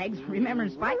memory, Rags,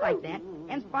 remembering Spike like that,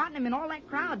 and spotting him in all that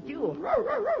crowd, too.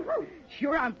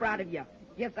 Sure, I'm proud of you.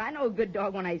 Yes, I know a good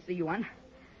dog when I see one.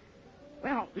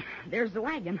 Well, there's the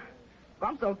wagon.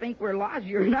 Bumps will think we're lost,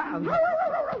 sure enough.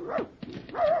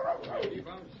 Hey,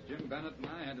 Bumps, Jim Bennett and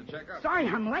I had to check up. Sorry,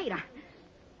 I'm late.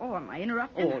 Oh, am I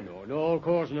interrupting? Oh, no, of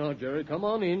course not, Jerry. Come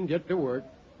on in, get to work.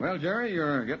 Well, Jerry,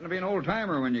 you're getting to be an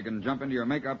old-timer when you can jump into your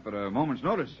makeup at a moment's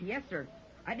notice. Yes, sir.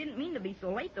 I didn't mean to be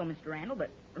so late, though, Mr. Randall, but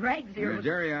Rags here was...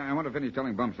 Jerry, I want to finish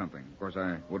telling Bumps something. Of course,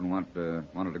 I wouldn't want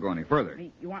it to go any further.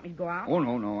 You want me to go out? Oh,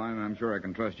 no. I'm sure I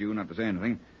can trust you not to say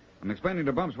anything. I'm explaining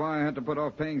to Bumps why I had to put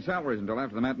off paying salaries until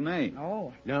after the matinee.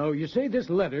 Oh. Now, you say this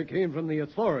letter came from the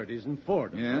authorities in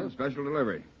Fordham. Yeah, special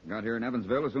delivery. Got here in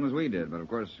Evansville as soon as we did. But, of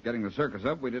course, getting the circus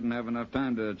up, we didn't have enough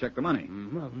time to check the money.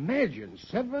 Imagine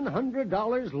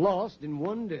 $700 lost in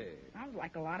one day. Sounds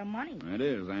like a lot of money. It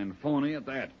is, and phony at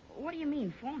that. What do you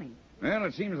mean, phony? Well,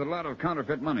 it seems that a lot of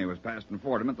counterfeit money was passed in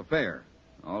Fordham at the fair.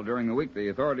 All during the week, the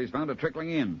authorities found it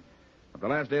trickling in. At the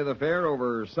last day of the fair,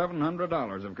 over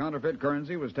 $700 of counterfeit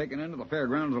currency was taken into the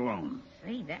fairgrounds alone.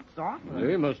 Say, that's awful.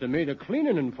 They must have made a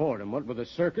cleaning in Fordham, what with a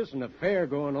circus and a fair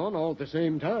going on all at the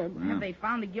same time. Have they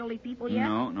found the guilty people yet?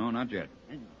 No, not yet.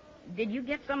 Did you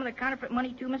get some of the counterfeit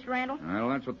money, too, Mr. Randall? Well,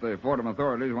 that's what the Fordham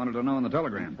authorities wanted to know in the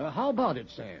telegram. How about it,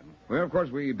 Sam? Well, of course,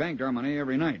 we banked our money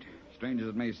every night. Strange as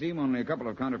it may seem, only a couple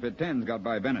of counterfeit tens got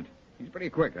by Bennett. He's pretty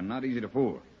quick and not easy to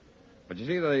fool. But you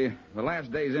see, the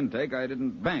last day's intake I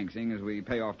didn't bank, seeing as we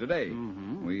pay off today.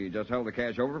 Mm-hmm. We just held the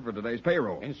cash over for today's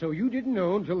payroll. And so you didn't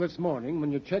know until this morning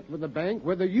when you checked with the bank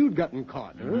whether you'd gotten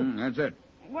caught, huh? That's it.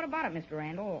 What about it, Mr.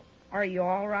 Randall? Are you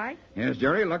all right? Yes,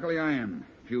 Jerry, luckily I am.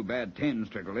 A few bad tens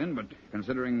trickled in, but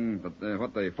considering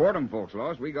what the Fordham folks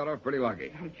lost, we got off pretty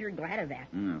lucky. I'm sure glad of that.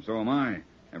 So am I.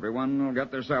 Everyone will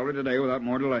get their salary today without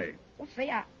more delay. Well,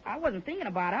 say, I wasn't thinking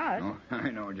about us. Oh,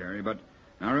 I know, Jerry, but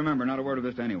now remember, not a word of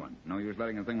this to anyone. No use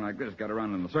letting a thing like this get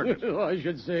around in the circus. I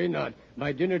should say not.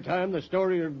 By dinner time, the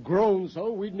story had grown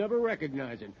so we'd never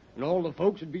recognize it, and all the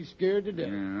folks would be scared to death.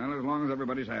 Yeah, well, as long as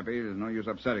everybody's happy, there's no use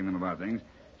upsetting them about things.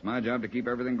 It's my job to keep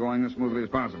everything going as smoothly as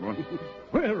possible.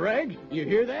 Well, Rags, you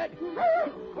hear that?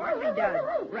 Of course he does.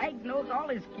 Rags knows all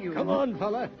his cues. Come on,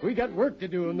 fella. We got work to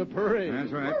do in the parade. That's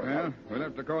right. Well, we'll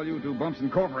have to call you two Bumps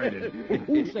Incorporated.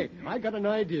 Say, I got an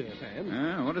idea,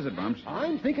 Sam. What is it, Bumps?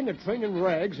 I'm thinking of training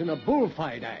Rags in a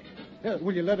bullfight act.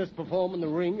 Will you let us perform in the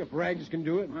ring if Rags can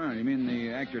do it? Oh, you mean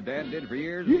the act your dad did for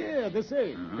years? Yeah, the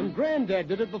same. And Granddad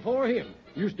did it before him.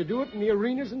 Used to do it in the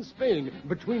arenas in Spain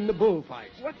between the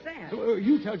bullfights. What's that?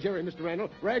 You tell Jerry, Mr. Randall.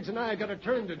 Rags and I got a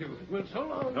turn to do. Well, so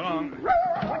long. So long.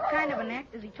 What kind of an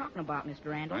act is he talking about, Mr.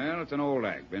 Randall? Well, it's an old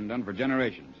act. Been done for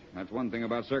generations. That's one thing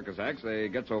about circus acts. They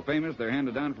get so famous, they're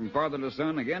handed down from father to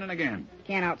son again and again.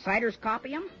 Can outsiders copy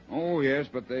them? Oh, yes,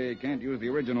 but they can't use the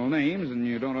original names, and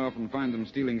you don't often find them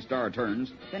stealing star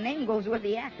turns. The name goes with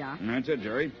the act, huh? And that's it,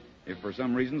 Jerry. If for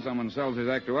some reason someone sells his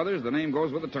act to others, the name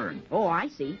goes with the turn. Oh, I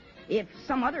see. If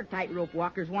some other tightrope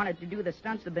walkers wanted to do the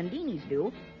stunts the Bendinis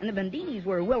do, and the Bendinis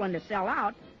were willing to sell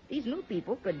out, these new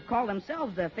people could call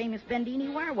themselves the famous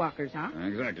Bendini wire walkers, huh?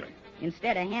 Exactly.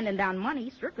 Instead of handing down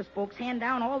money, circus folks hand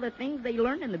down all the things they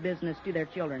learned in the business to their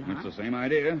children, huh? It's the same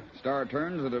idea. Star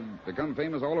turns that have become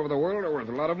famous all over the world are worth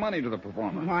a lot of money to the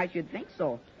performer. Well, I should think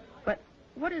so. But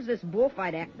what is this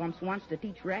bullfight act Bumps wants to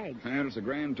teach Rags? Well, it's a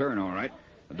grand turn, all right.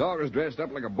 The dog is dressed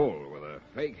up like a bull with a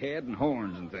fake head and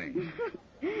horns and things.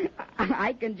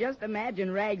 I can just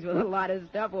imagine Rags with a lot of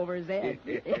stuff over his head.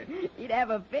 He'd have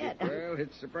a fit. Well,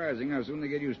 it's surprising how soon they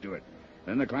get used to it.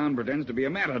 Then the clown pretends to be a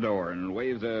matador and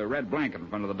waves a red blanket in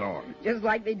front of the dog. Just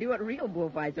like they do at real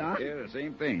bullfights, huh? Yeah, the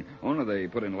same thing. Only they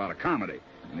put in a lot of comedy.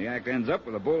 And the act ends up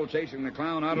with the bull chasing the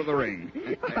clown out of the ring.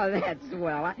 Oh, that's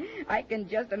swell. I can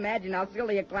just imagine how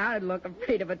silly a clown would look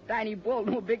afraid of a tiny bull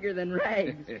no bigger than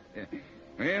Rags.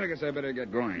 Well, I guess I better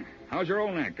get going. How's your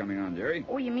old act coming on, Jerry?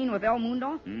 Oh, you mean with El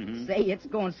Mundo? Mm-hmm. Say, it's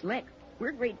going slick.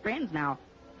 We're great friends now.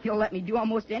 He'll let me do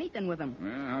almost anything with him.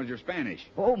 Well, how's your Spanish?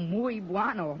 Oh, muy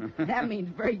bueno. That means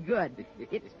very good.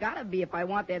 It's got to be if I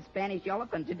want that Spanish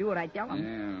elephant to do what I tell him.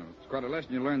 Yeah, it's quite a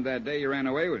lesson you learned that day you ran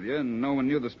away with you, and no one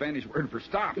knew the Spanish word for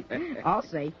stop. I'll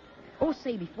say. Oh,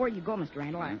 say, before you go, Mr.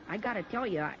 Randall, I got to tell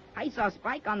you, I saw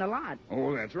Spike on the lot.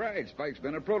 Oh, that's right. Spike's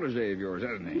been a protege of yours,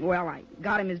 hasn't he? Well, I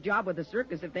got him his job with the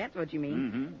circus, if that's what you mean.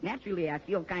 Mm-hmm. Naturally, I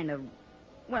feel kind of...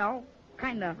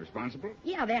 Responsible?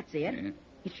 Yeah, that's it. Yeah.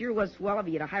 It sure was swell of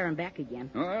you to hire him back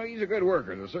again. Well, he's a good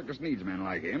worker. The circus needs men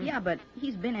like him. Yeah, but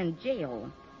he's been in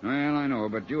jail. Well, I know,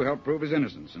 but you helped prove his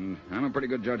innocence, and I'm a pretty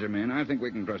good judge of men. I think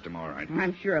we can trust him all right.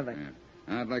 I'm sure of it.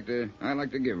 Yeah. I'd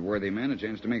like to give worthy men a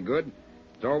chance to make good.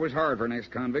 It's always hard for an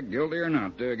ex-convict, guilty or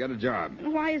not, to get a job.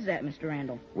 Why is that, Mr.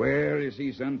 Randall? Well, you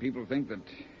see, son, people think that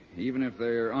even if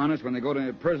they're honest when they go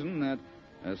to prison, that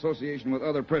association with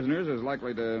other prisoners is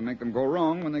likely to make them go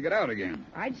wrong when they get out again.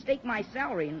 I'd stake my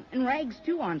salary, and Rags,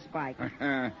 too, on Spike.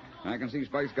 I can see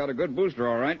Spike's got a good booster,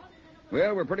 all right.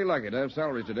 Well, we're pretty lucky to have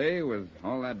salaries today with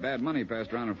all that bad money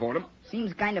passed around in Fordham.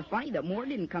 Seems kind of funny that more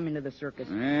didn't come into the circus.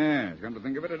 Yeah, come to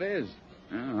think of it, it is.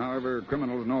 However,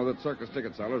 criminals know that circus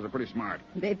ticket sellers are pretty smart.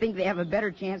 They think they have a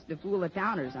better chance to fool the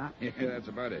towners, huh? Yeah, that's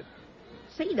about it.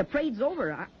 Say, the parade's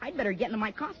over. I'd better get into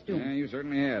my costume. Yeah, you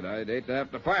certainly had. I'd hate to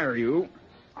have to fire you.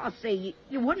 I'll say,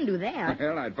 you wouldn't do that.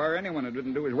 Well, I'd fire anyone who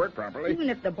didn't do his work properly. Even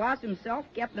if the boss himself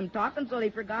kept them talking so they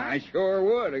forgot? I sure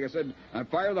would. Like I said, I'd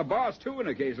fire the boss, too, in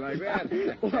a case like that.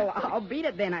 Well, I'll beat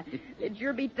it then. It'd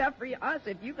sure be tough for us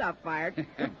if you got fired.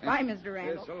 Bye, Mr.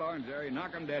 Randall. Yes, so long, Jerry.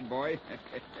 Knock 'em dead, boy.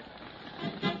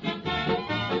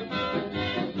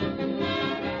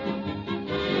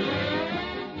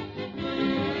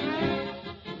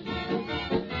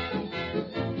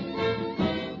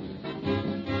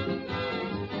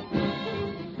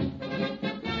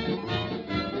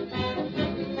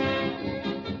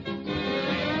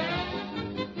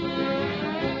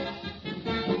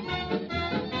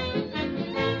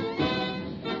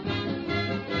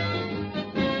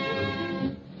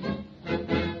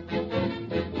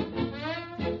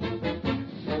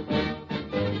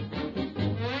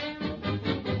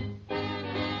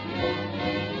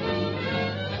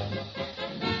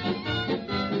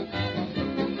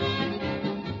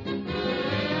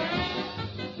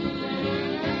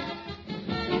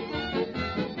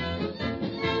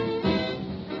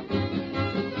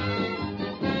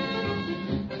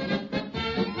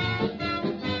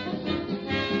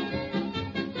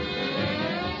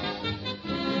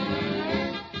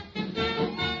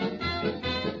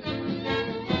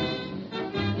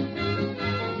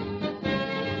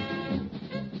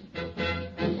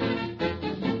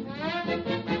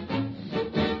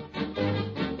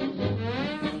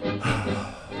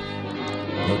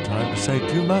 No time to say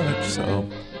too much, so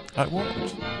I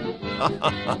won't.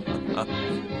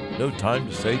 No time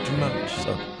to say too much,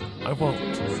 so I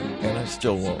won't. And I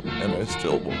still won't. And I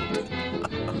still won't.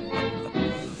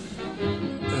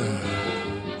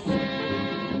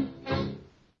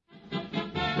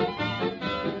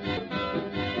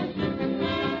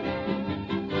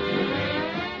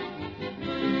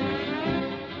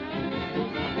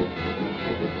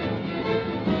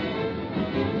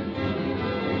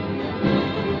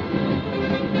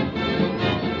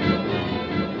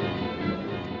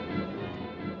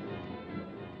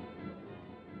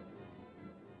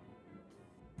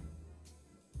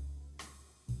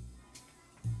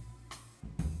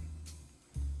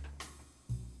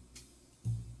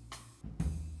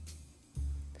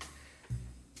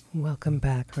 Welcome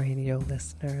back, radio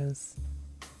listeners.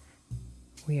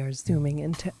 We are zooming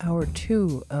into hour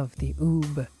 2 of the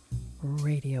Oob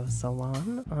Radio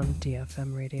Salon on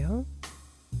DFM Radio,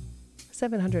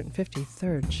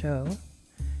 753rd show.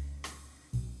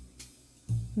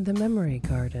 The Memory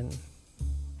Garden.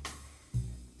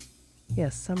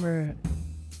 Yes, summer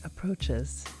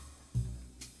approaches,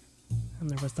 and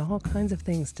there was all kinds of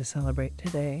things to celebrate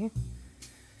today.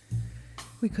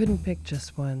 We couldn't pick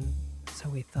just one, so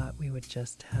we thought we would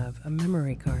just have a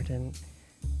memory garden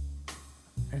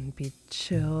and be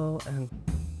chill and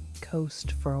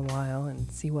coast for a while and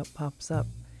see what pops up.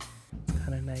 It's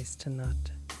kind of nice to not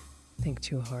think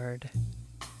too hard.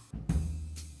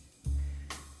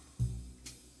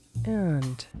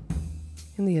 And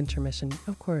in the intermission,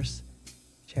 of course,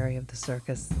 Jerry of the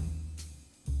circus.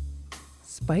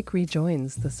 Spike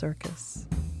rejoins the circus.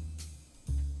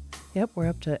 Yep, we're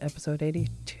up to episode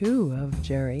 82 of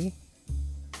Jerry.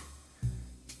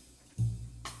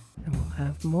 And we'll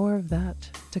have more of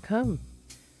that to come.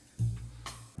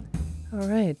 All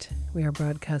right, we are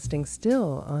broadcasting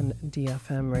still on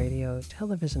DFM Radio,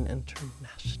 Television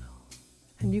International.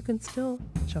 And you can still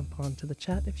jump onto the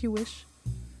chat if you wish.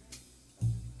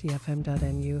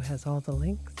 DFM.nu has all the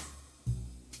links.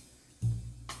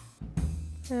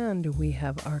 And we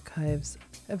have archives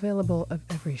available of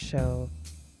every show,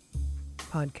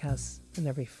 podcasts, and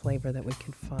every flavor that we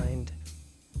could find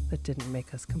that didn't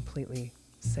make us completely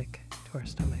sick to our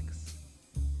stomachs.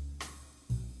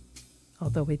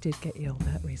 Although we did get yelled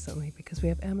at recently because we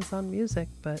have Amazon Music,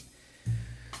 but,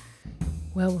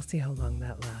 well, we'll see how long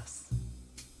that lasts.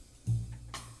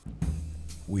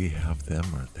 We have them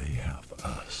or they have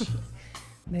us.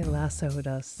 They lassoed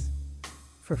us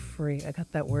for free. I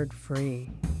got that word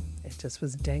free. It just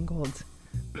was dangled.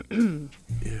 Ew.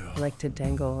 I like to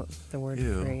dangle the word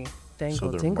Ew. free. Dangle,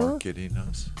 so they're dingle? marketing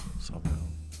us somehow.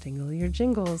 Dingle your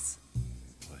jingles.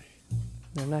 Boy.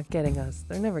 They're not getting us.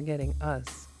 They're never getting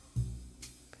us.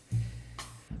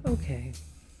 Okay.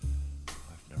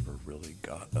 I've never really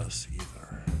got us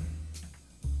either.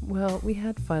 Well, we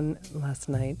had fun last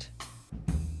night.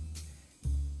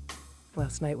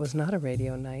 Last night was not a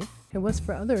radio night. It was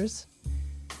for others.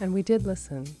 And we did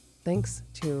listen. Thanks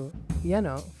to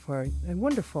Yeno for a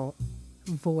wonderful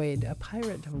Void, a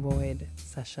Pirate Void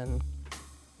session.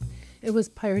 It was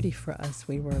piratey for us.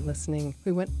 We were listening.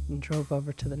 We went and drove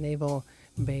over to the naval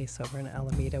base over in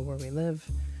Alameda where we live.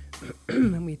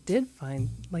 And we did find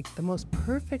like the most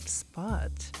perfect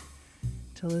spot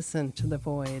to listen to the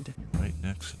Void. Right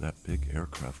next to that big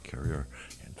aircraft carrier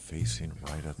and facing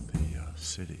right at the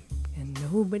city. And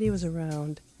nobody was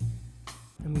around.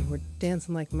 And we were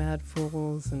dancing like mad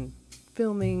fools and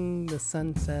filming the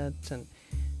sunset. And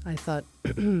I thought,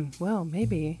 well,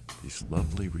 maybe. These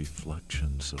lovely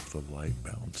reflections of the light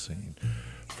bouncing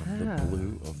from the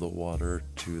blue of the water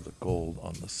to the gold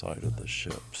on the side of the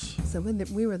ships. So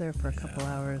we were there for a couple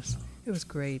hours. It was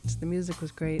great. The music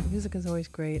was great. Music is always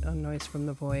great on Noise from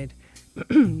the Void.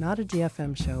 Not a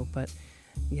DFM show, but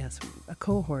yes, a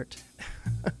cohort.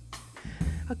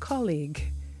 A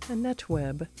colleague, a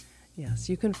netweb. Yes,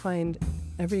 you can find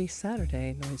every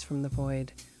Saturday Noise from the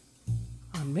Void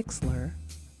on Mixlr.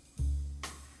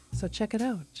 So check it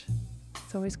out.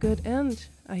 It's always good. And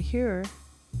I hear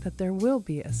that there will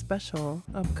be a special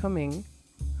upcoming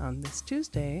on this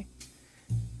Tuesday.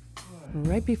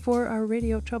 Right before our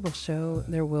Radio Trouble show,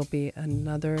 there will be a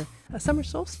summer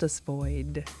solstice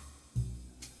void.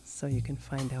 So you can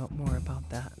find out more about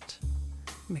that.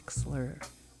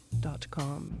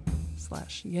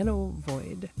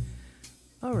 Mixlr.com/YenoVoid.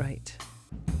 All right.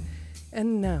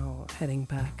 And now, heading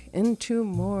back into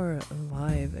more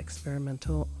live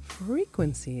experimental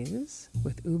frequencies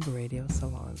with Uber Radio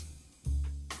Salon.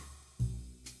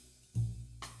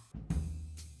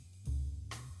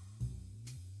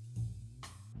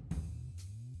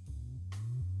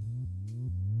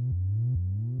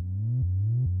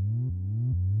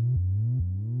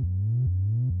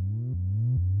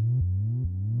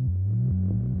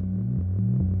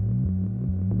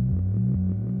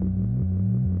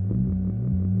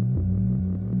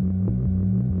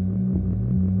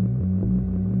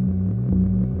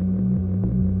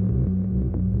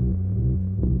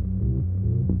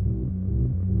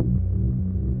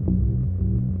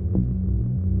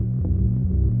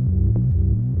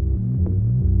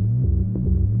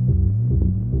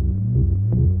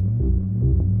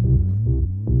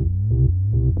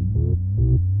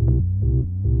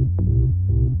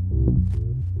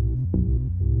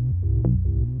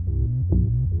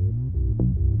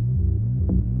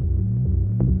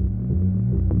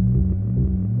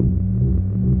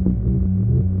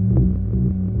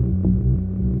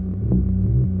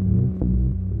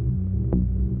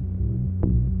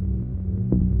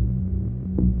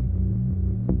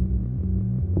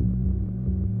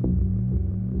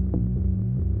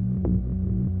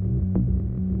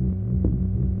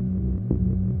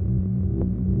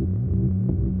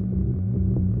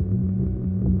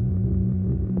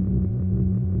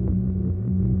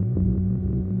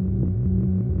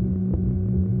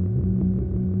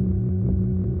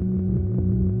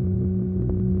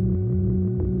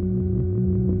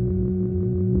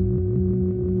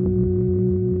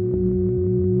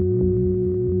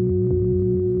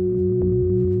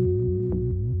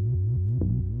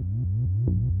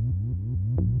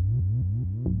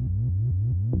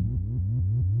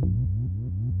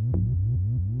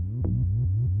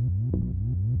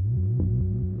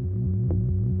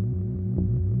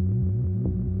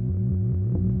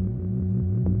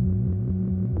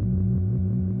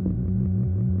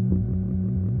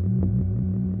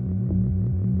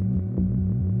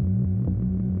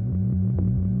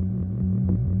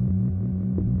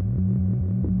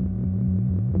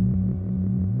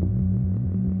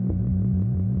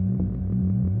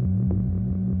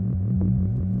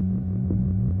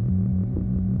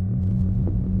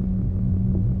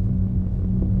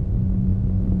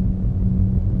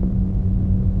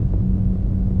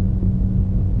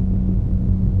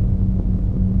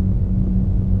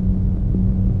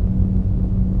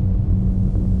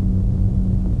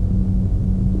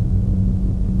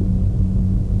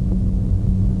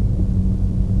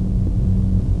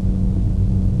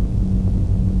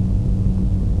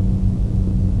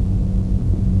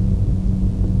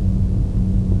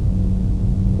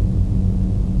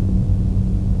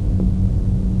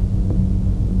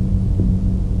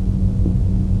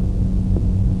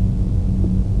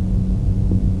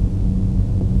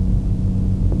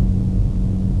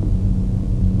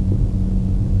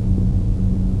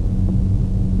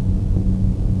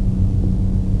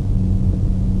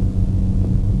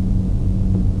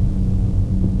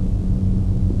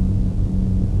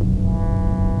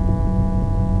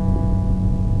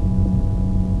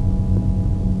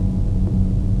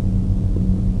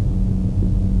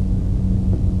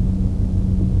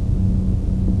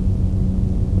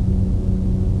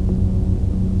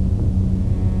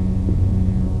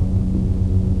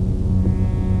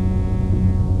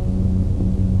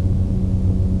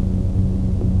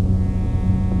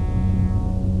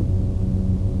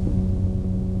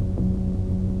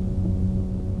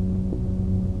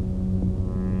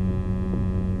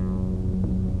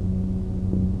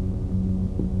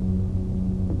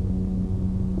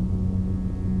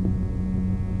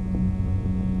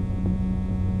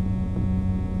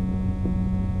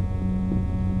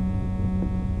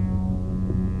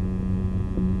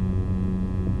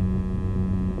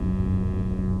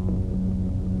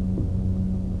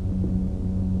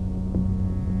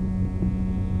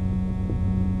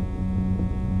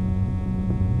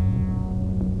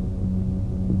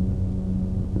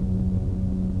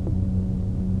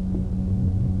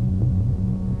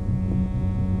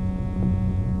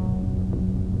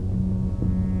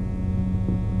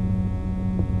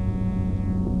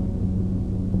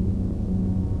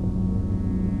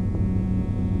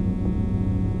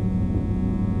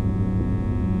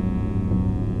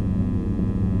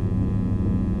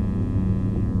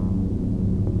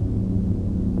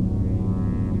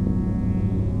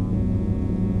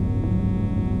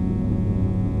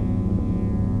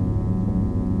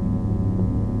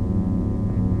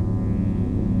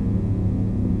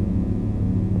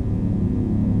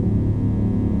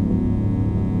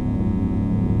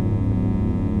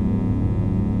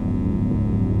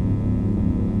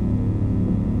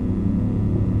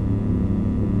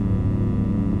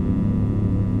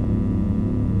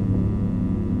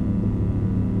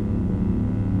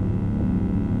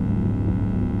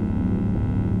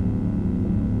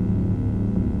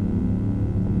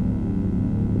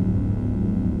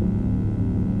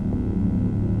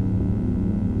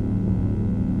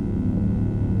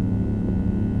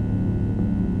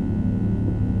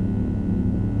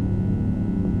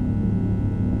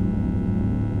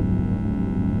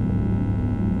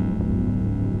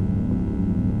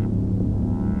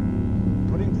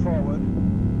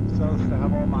 so as to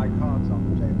have all my cards on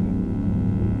the table,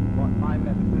 what my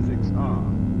metaphysics are.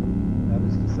 That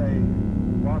is to say,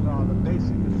 what are the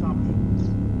basic assumptions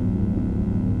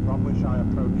from which I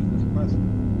approach this question.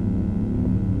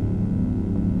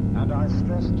 And I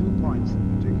stress 2 points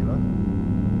in particular.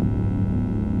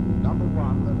 Number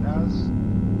one, that as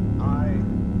I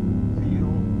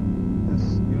feel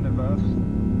this universe,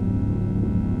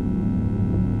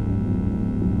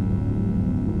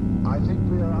 I think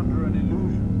we are under an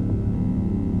illusion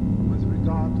with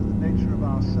regard to the nature of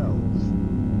ourselves.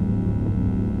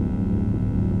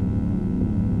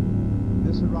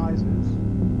 This arises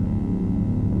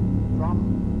from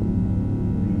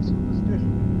the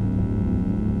superstition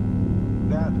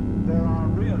that there are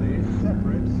really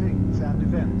separate things and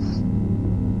events.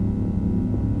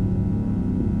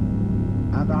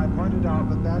 And I pointed out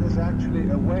that that is actually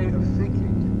a way of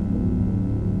thinking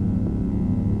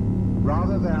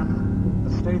rather than a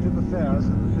state of affairs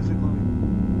in the physical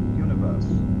universe.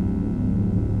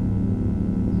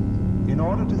 In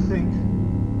order to think,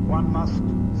 one must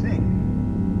think.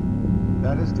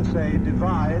 That is to say,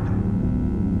 divide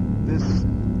this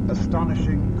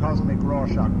astonishing cosmic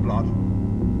Rorschach blot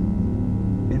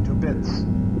into bits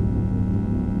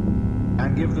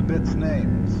and give the bits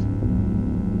names.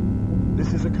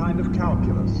 This is a kind of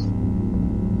calculus.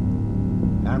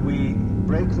 And we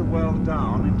break the world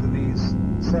down into these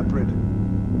separate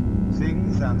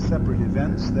things and separate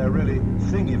events. They're really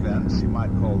thing events, you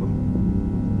might call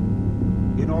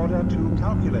them, in order to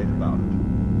calculate about it,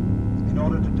 in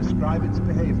order to describe its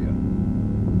behavior,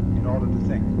 in order to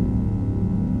think.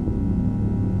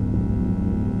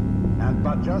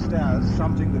 But just as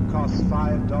something that costs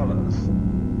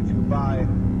 $5, if you buy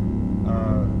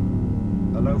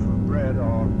a loaf of bread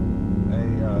or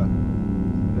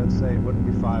let's say it wouldn't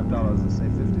be $5, let's say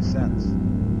 50 cents.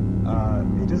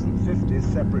 It isn't 50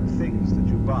 separate things that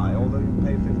you buy, although you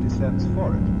pay 50 cents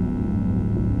for it.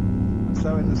 And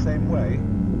so in the same way,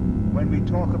 when we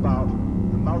talk about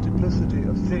the multiplicity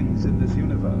of things in this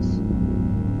universe,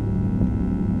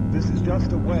 this is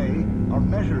just a way of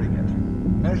measuring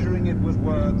it with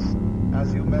words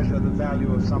as you measure the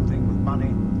value of something with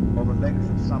money or the length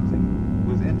of something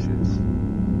with inches.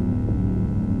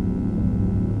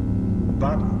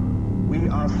 But we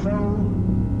are so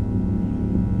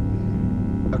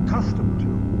accustomed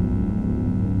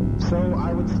to, so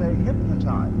I would say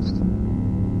hypnotized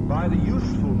by the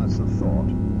usefulness of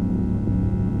thought,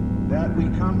 that we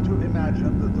come to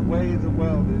imagine that the way the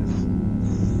world is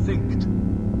thinked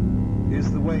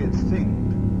is the way it's thinged,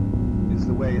 is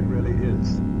the way it really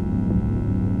is.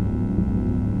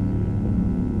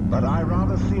 But I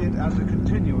rather see it as a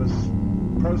continuous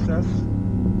process,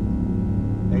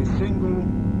 a single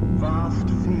vast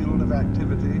field of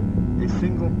activity, a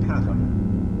single pattern,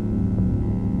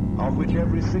 of which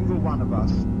every single one of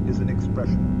us is an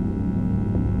expression.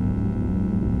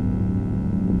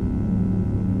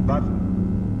 But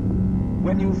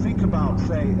when you think about,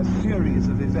 say, a series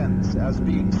of events as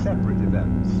being separate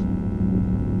events,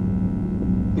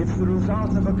 it's the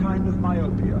result of a kind of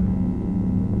myopia.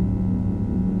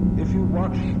 If you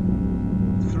watch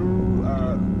through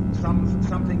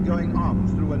something going on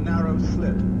through a narrow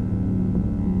slit,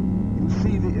 you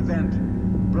see the event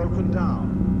broken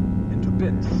down into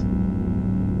bits,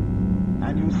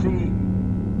 and you see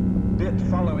bit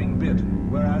following bit,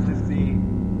 whereas if the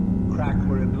crack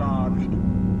were enlarged,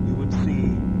 you would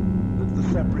see that the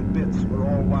separate bits were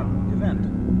all one event.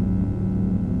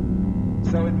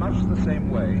 So in much the same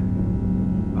way,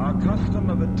 our custom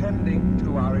of attending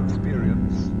to our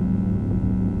experience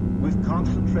with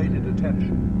concentrated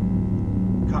attention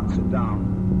cuts it down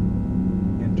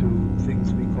into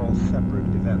things we call separate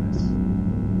events.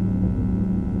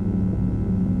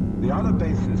 The other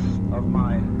basis of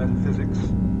my metaphysics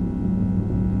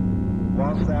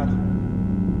was that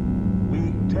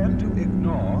we tend to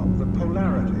ignore the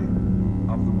polarity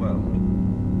of the world.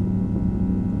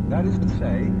 That is to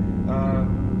say,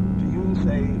 to use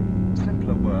a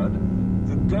simpler word,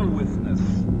 the go-withness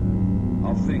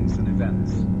of things and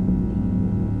events.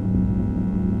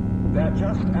 That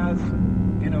just as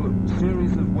in a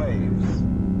series of waves,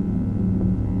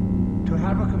 to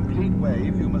have a complete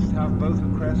wave, you must have both a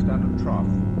crest and a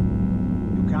trough.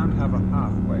 You can't have a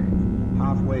half wave.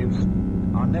 Half waves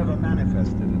are never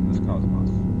manifested in this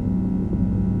cosmos.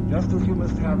 Just as you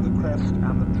must have the crest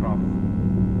and the trough,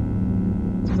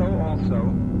 so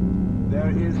also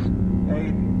there is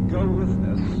a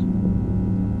go-withness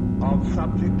of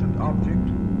subject and object,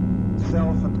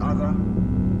 self and other,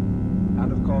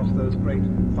 and of course those great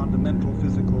fundamental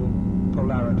physical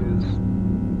polarities,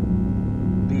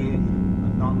 being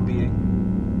and non-being,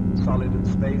 solid and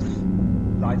space,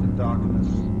 light and darkness,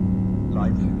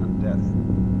 life and death.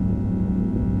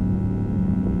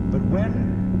 But when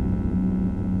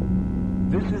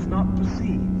this is not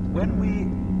perceived, when we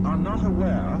are not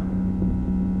aware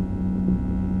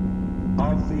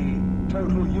of the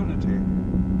total unity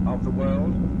of the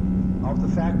world, of the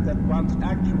fact that one's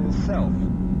actual self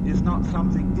is not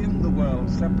something in the world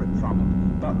separate from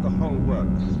it, but the whole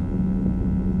works.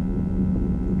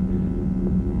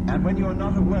 And when you're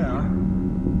not aware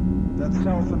that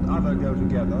self and other go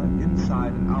together,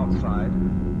 inside and outside,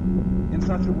 in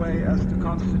such a way as to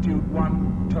constitute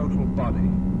one total body,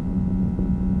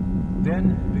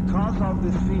 then because of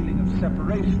this feeling of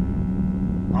separation,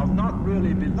 of not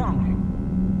really belonging,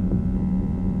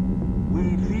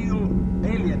 we feel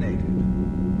alienated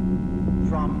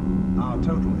from our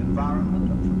total environment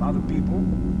and from other people,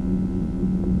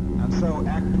 and so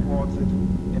act towards it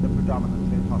in a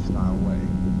predominantly hostile way.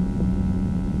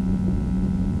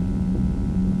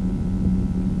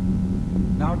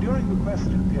 Now, during the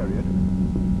question period,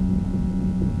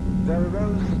 there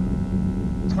arose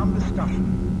some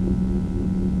discussion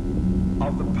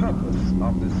of the purpose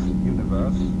of this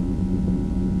universe,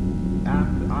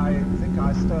 and I think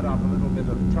I stirred up a little bit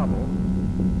of trouble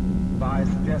by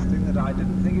suggesting that I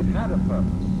didn't think it had a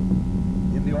purpose,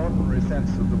 in the ordinary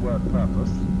sense of the word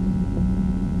purpose.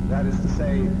 That is to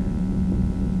say,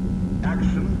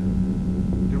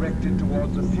 action directed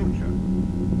towards a future,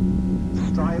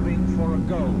 striving for a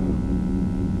goal.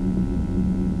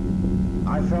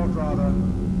 I felt rather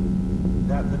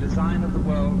that the design of the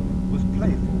world was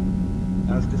playful,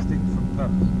 as distinct from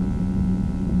purpose.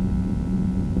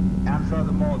 And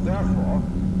furthermore, therefore,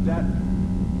 that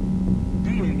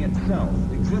being itself,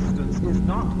 existence, is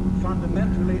not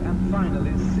fundamentally and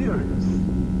finally serious.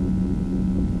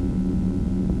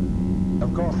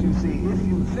 Of course, you see, if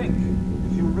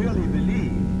you really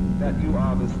believe that you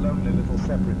are this lonely little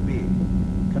separate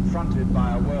being, confronted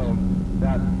by a world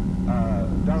that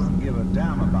doesn't give a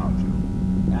damn about you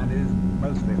and is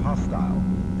mostly hostile,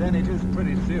 then it is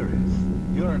pretty serious.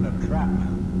 You're in a trap.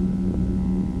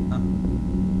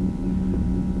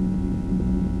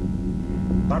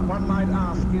 But one might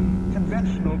ask in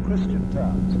conventional Christian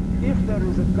terms, if there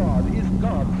is a God, is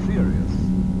God serious?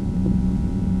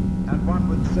 And one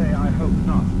would say, I hope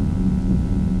not.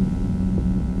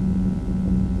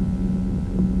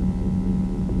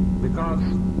 Because,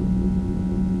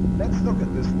 let's look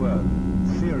at this word,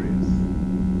 serious.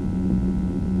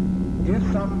 If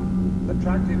some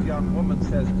attractive young woman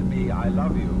says to me, I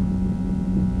love you,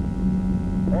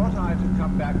 ought I to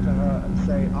come back to her and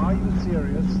say, are you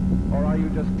serious, or are you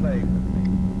just playing with me?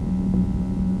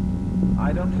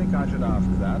 I don't think I should ask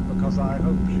that, because I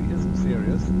hope she isn't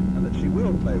serious, and that she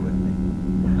will play with me.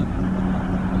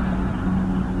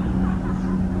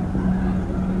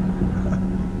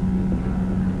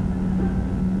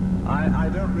 I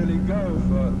don't really go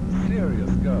for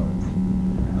serious girls.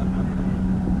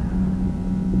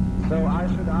 So I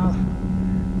should ask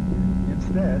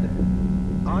instead,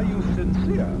 are you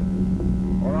sincere,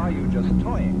 or are you just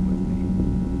toying with me?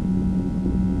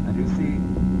 And you see,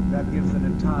 that gives an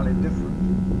entirely different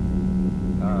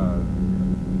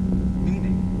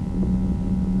meaning.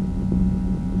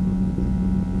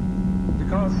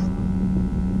 Because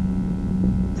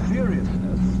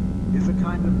seriousness is a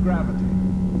kind of gravity,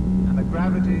 and a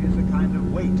gravity is a kind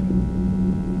of weight.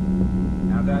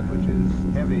 Now that which is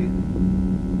heavy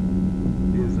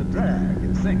is a drag,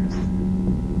 it sinks.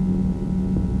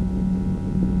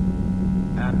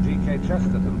 And G.K.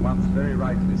 Chesterton once very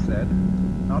rightly said,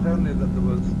 not only that there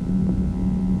was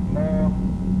more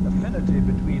affinity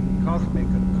between cosmic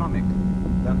and comic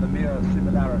than the mere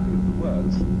similarity of the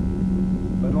words,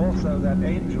 but also that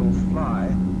angels fly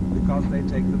because they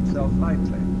take themselves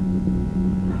lightly.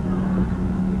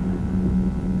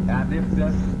 And if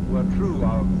this were true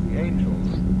of the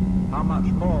angels, how much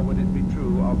more would it be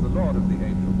true of the Lord of the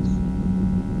angels?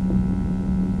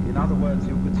 In other words,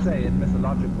 you could say in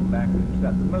mythological language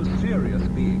that the most serious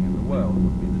being in the world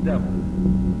would be the devil,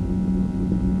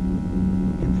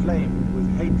 inflamed with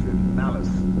hatred and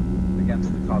malice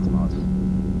against the cosmos,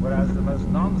 whereas the most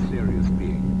non-serious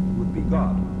being would be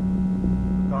God,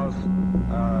 because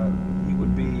he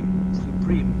would be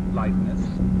supreme lightness,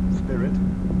 spirit,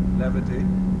 levity,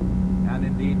 and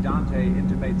indeed Dante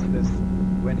intimates this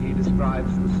when he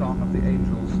describes the song of the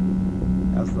angels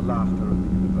as the laughter of the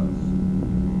universe.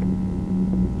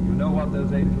 You know what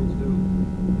those angels do?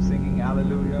 Singing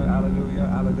Alleluia, Alleluia,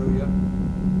 Alleluia.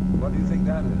 What do you think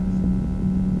that is?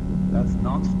 That's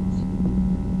nonsense.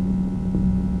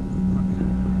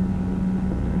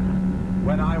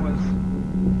 When I was,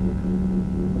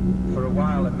 for a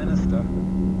while, a minister,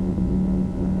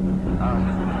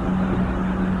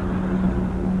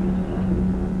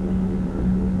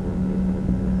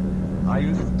 I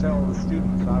used to tell the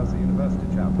students, I was a university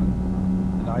chaplain,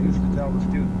 and I used to tell the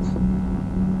students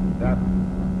that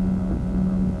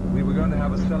we were going to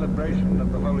have a celebration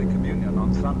of the Holy Communion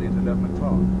on Sunday at 11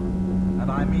 o'clock.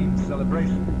 And I mean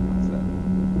celebration, I said.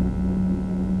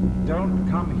 Don't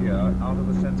come here out of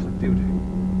a sense of duty.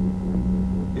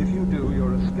 If you do,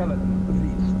 you're a skeleton at the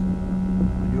feast.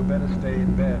 And you better stay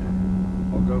in bed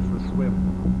or go for a swim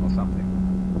or something.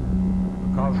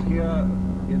 Because here,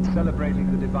 in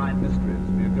celebrating the divine mysteries,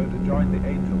 we are going to join the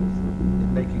angels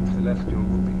in making celestial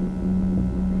whoopee.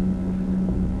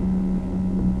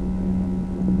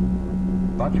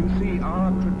 But you see,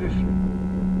 our tradition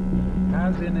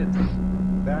has in its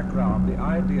background the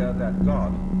idea that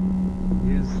God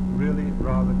is really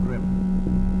rather grim.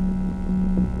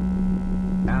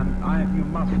 And you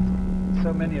must,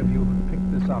 so many of you have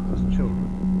picked this up as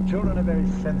children. Children are very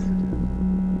sensitive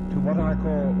to what I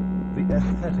call the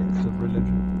aesthetics of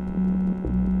religion.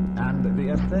 And the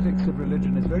aesthetics of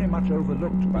religion is very much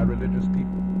overlooked by religious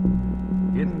people.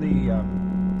 In the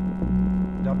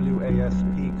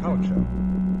WASP culture,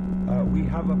 we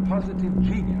have a positive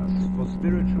genius for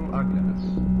spiritual ugliness.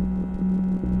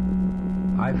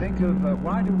 I think of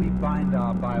why do we bind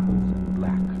our Bibles in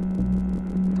black?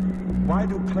 Why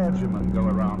do clergymen go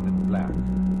around in black?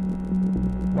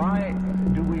 Why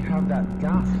do we have that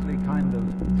ghastly kind of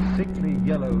sickly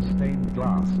yellow stained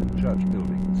glass in church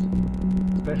buildings,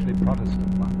 especially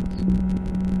Protestant ones?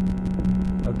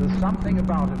 There's something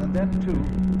about it, and then too,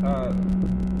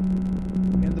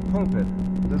 in the pulpit,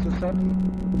 there's a certain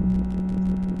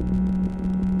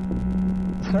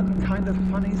kind of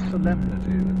funny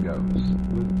solemnity that goes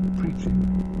with preaching.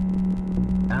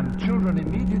 And children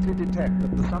immediately detect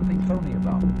that there's something phony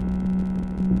about it.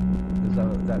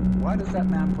 Why does that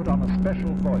man put on a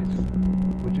special voice,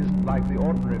 which isn't like the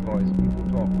ordinary voice people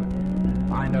talk with?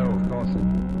 I know, of course, it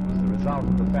was the result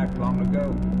of the fact long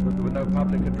ago that there were no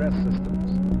public address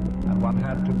systems, and one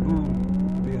had to boom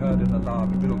to be heard in a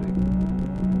large building.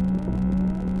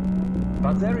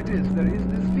 But there it is. There is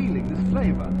this feeling, this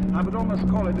flavor. I would almost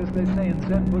call it, as they say in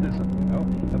Zen Buddhism,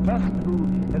 a person who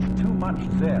has too much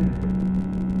Zen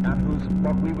and who's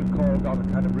what we would call got a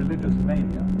kind of religious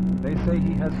mania. They say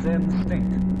he has Zen stink.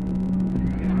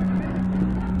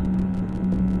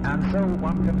 And so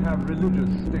one can have religious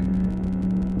stink.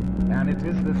 And it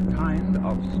is this kind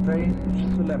of strange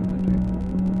solemnity,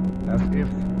 as if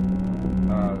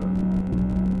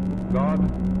God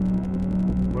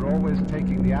were always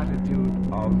taking the attitude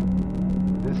of,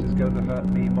 this is going to hurt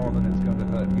me more than it's going to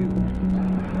hurt you.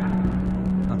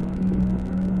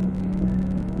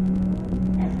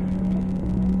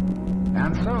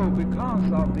 And so,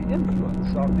 because of the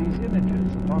influence of these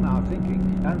images upon our thinking,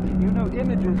 and you know,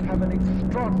 images have an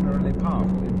extraordinarily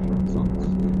powerful influence on us.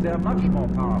 They are much more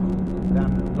powerful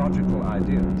than logical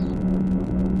ideas.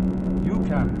 You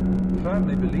can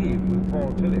firmly believe with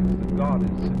Paul Tillich that God is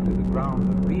simply the ground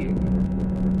of being,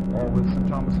 or with St.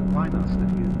 Thomas Aquinas that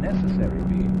he is necessary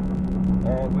being,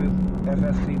 or with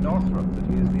F.S.C. Northrop that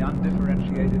he is the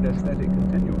undifferentiated aesthetic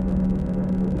continuum.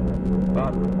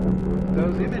 But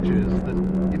those images that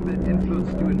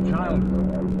influenced you in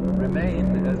childhood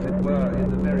remain, as it were, in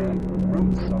the very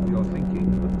roots of your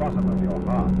thinking, at the bottom of your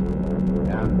heart,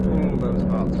 and pull those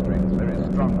heartstrings very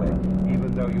strongly,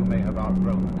 even though you may have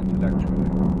outgrown them intellectually.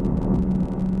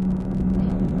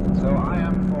 So I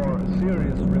am for a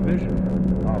serious revision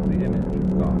of the image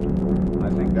of God. I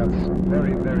think that's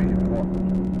very, very important.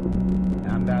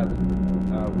 And that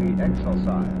we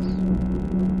exorcise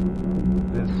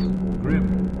this grim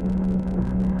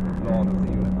Lord of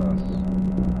the universe,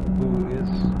 who is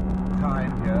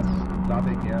kind, yes,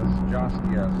 loving, yes, just,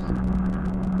 yes,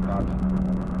 but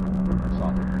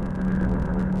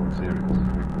solemn, serious.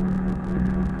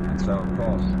 And so, of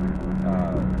course,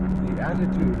 the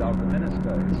attitude of the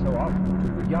minister is so often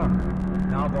to the young,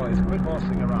 now boys, quit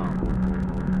horsing around.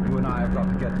 You and I have got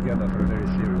to get together for a very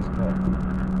serious talk.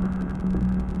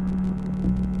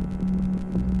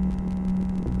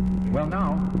 Well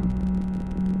now,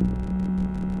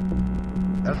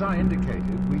 as I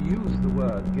indicated, we use the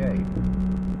word game,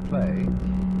 play,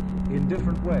 in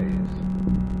different ways.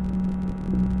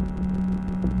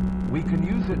 We can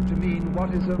use it to mean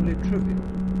what is only trivial.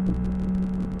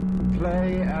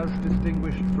 Play as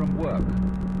distinguished from work.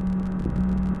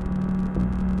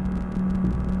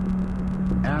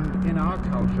 And in our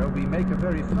culture, we make a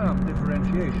very firm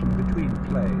differentiation between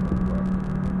play and work.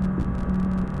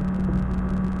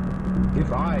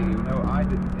 If I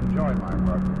didn't enjoy my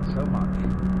work so much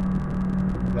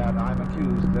that I'm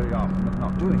accused very often of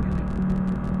not doing any.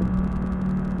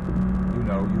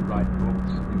 write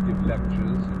books, and you give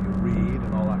lectures, and you read,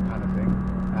 and all that kind of thing.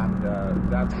 And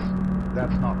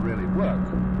that's not really work.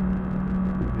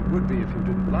 It would be if you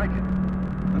didn't like it.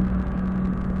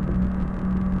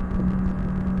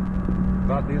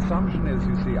 But the assumption is,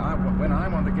 you see, when I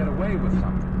want to get away with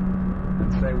something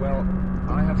and say, well,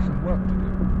 I have some work to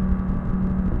do,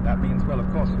 that means, well,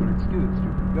 of course, you're excused,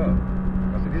 you can go,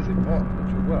 because it is important that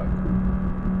you work.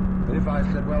 But if I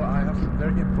said, well, I have some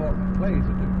very important play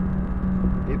to do,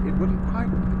 it wouldn't quite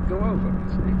go over, you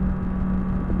see.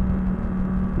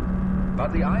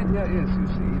 But the idea is, you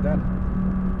see, that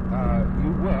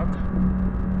you work,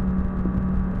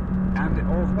 and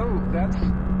although that's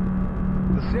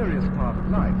the serious part of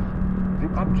life, the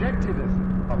objective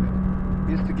of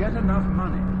it is to get enough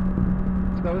money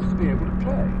so as to be able to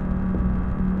play.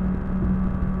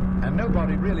 And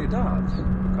nobody really does,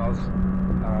 because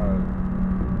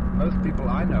most people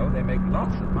I know, they make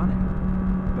lots of money,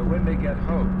 but when they get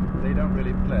home, they don't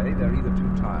really play. They're either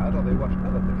too tired or they watch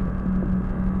television.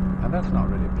 And that's not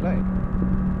really play.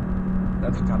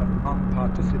 That's kind of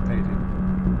unparticipating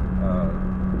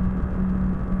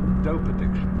dope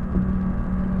addiction.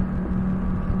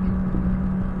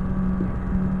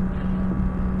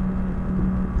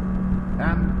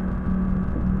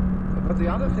 But the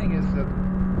other thing is that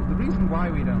the reason why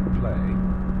we don't play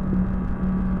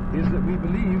is that we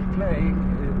believe play,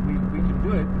 we can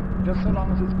do it just so long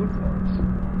as it's good for us.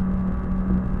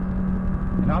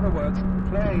 In other words,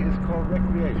 play is called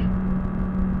recreation.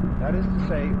 That is to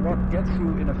say, what gets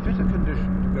you in a fitter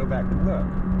condition to go back to work.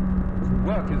 So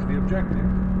work is the objective.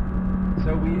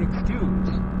 So we excuse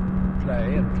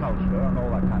play and culture and all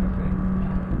that kind of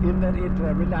thing, in that it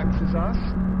relaxes us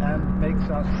and makes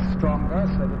us stronger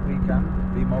so that we can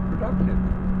be more productive.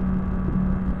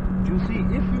 But you see,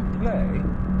 if you play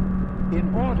in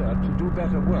order to do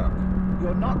better work,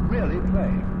 you're not really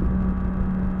playing.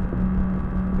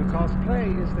 Because play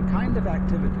is the kind of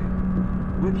activity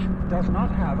which does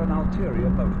not have an ulterior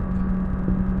motive.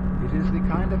 It is the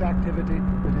kind of activity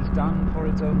that is done for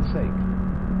its own sake.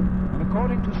 And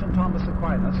according to St. Thomas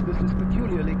Aquinas, this is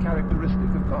peculiarly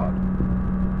characteristic of God.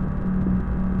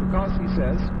 Because he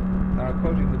says,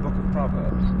 quoting the book of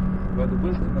Proverbs, where the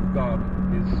wisdom of God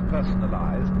is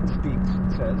personalized, it speaks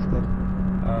and says that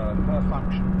her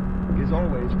function is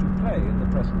always to play in the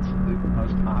presence of the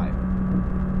Most High.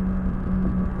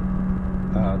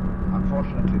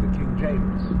 Unfortunately, the King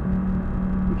James,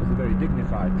 which is a very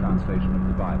dignified translation of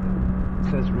the Bible,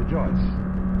 says rejoice,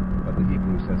 but the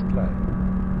Hebrew says play.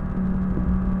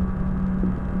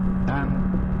 And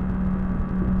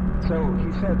so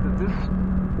he said that this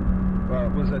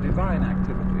was a divine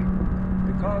activity,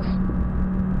 because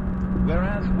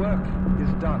whereas work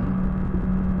is done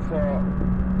for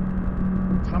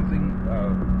something,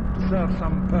 to serve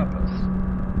some purpose,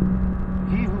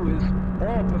 he who is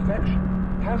all perfection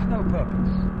has no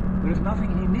purpose. There is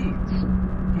nothing he needs.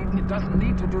 He doesn't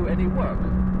need to do any work.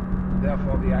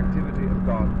 Therefore, the activity of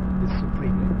God is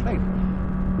supremely playful.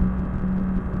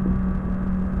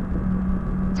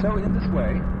 So in this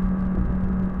way,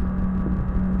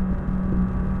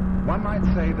 one might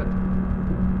say that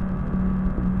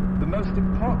the most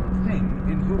important thing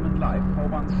in human life for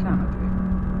one's sanity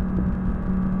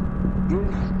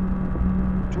is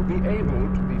to be able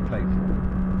to be playful,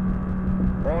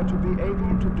 or to be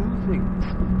able to do things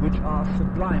which are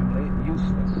sublimely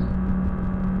useless.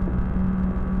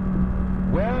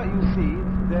 Where, you see,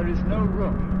 there is no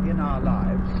room in our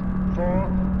lives for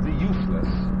the useless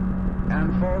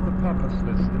and for the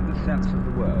purposeless in the sense of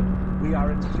the word, we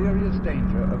are in serious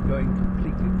danger of going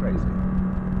completely crazy.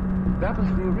 That was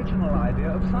the original idea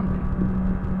of Sunday.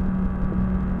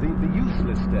 The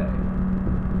useless day.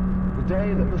 The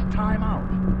day that was time out.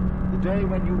 The day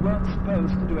when you weren't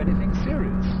supposed to do anything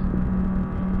serious.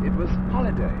 It was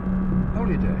holiday,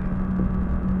 holy day.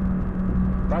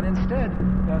 But instead,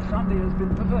 Sunday has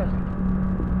been perverted.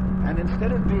 And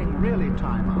instead of being really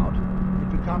time out, it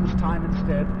becomes time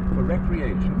instead for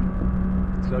recreation,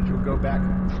 so that you'll go back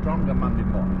stronger Monday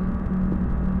morning,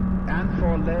 and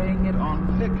for laying it on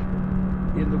thick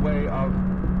in the way of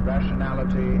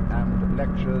rationality and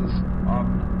lectures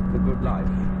on the good life.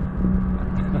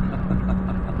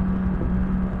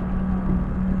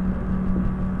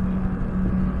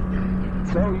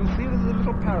 So you see there's a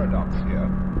little paradox here.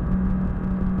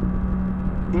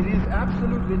 It is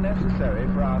absolutely necessary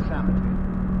for our sanity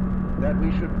that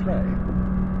we should play,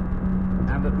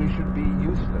 and that we should be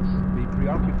useless, be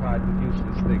preoccupied with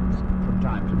useless things from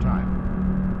time to time.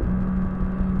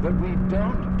 But we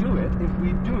don't do it if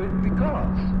we do it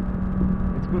because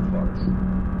it's good for us.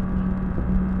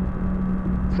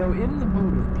 So in the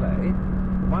mood of play,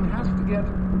 one has to get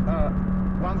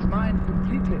one's mind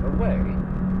completely away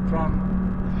from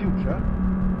the future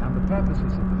and the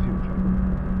purposes of the future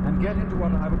and get into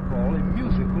what I would call a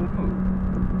musical mood.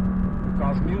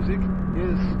 Because music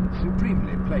is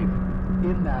supremely playful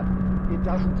in that it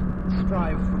doesn't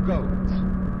strive for goals.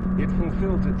 It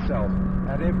fulfills itself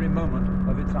at every moment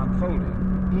of its unfolding,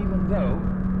 even though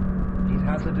it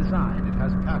has a design, it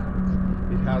has patterns,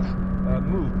 it has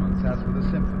movements, as with a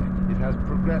symphony, it has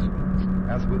progressions,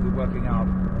 as with the working out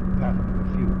of the pattern of a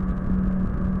fugue.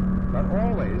 But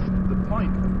always the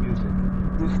point of music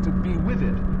is to be with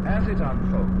it as it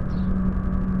unfolds.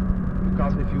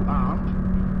 Because if you aren't,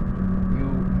 you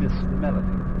miss the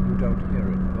melody. You don't hear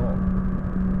it at all.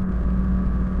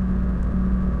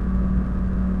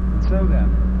 And so then,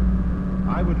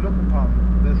 I would look upon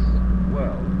this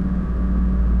world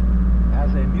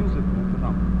as a musical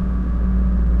phenomenon,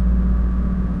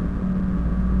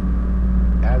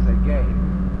 as a game,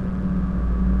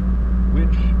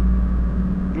 which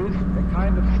is a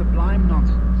kind of sublime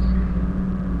nonsense.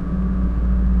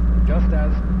 Just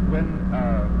as when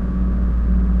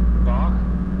Bach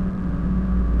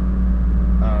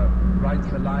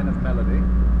writes a line of melody,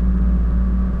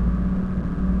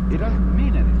 it doesn't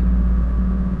mean anything.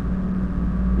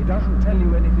 It doesn't tell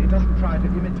you anything. It doesn't try to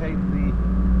imitate the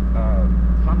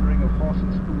thundering of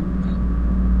horses' hooves,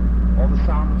 or the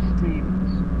sound of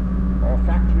streams, or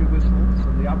factory whistles,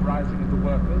 or the uprising of the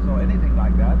workers, or anything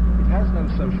like that. It has no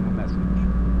social message.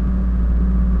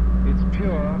 It's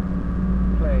pure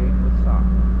playing with sound.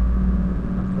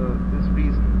 And for this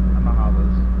reason, among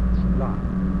others, sublime.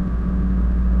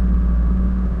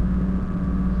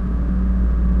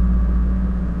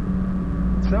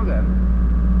 So then,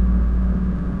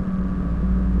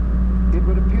 it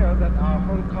would appear that our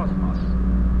whole cosmos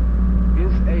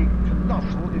is a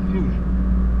colossal effusion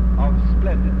of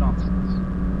splendid nonsense.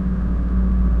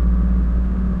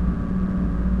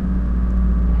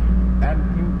 And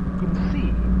you can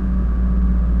see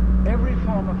every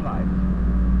form of life,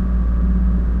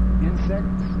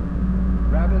 insects,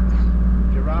 rabbits,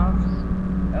 giraffes,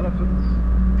 elephants,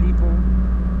 people,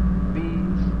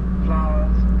 bees,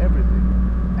 flowers, everything,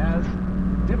 as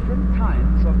different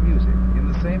kinds of music, in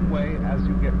the same way as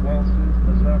you get waltzes,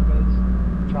 mazurkas,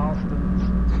 charlestons,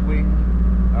 swing,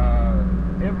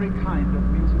 every kind of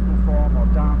musical form or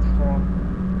dance form.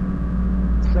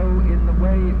 So in the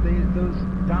way those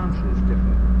dances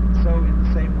differ, so in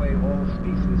the same way all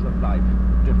species of life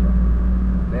differ.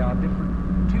 They are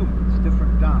different tunes,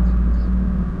 different dances.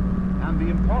 And the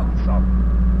importance of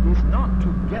it is not to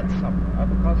get somewhere,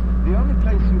 because the only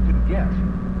place you can get,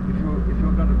 if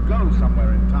you're going to go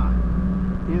somewhere in time,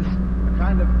 is a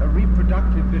kind of a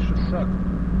reproductive vicious circle.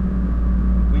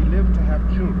 We live to have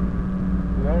children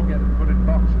who all get put in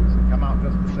boxes and come out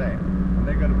just the same. And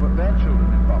they're going to put their children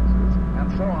in boxes,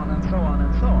 and so on and so on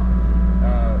and so on.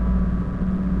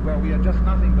 Where we are just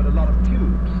nothing but a lot of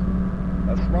tubes,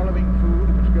 swallowing food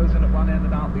which goes in at one end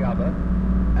and out the other,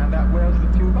 and that wears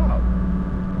the tube out.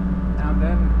 And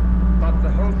then, but the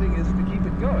whole thing is to keep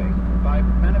it going by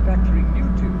manufacturing new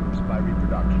tubes by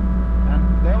reproduction, and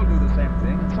they'll do the same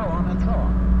thing, and so on and so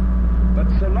on. But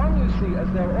so long you see, as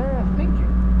they're all thinking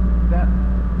that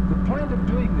the point of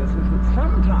doing this is that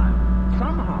sometime,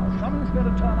 somehow, something's going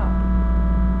to turn up,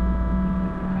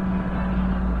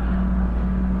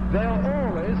 they'll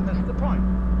always miss the point.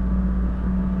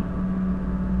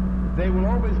 They will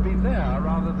always be there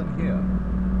rather than here.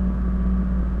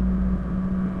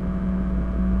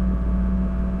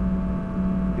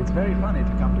 It's very funny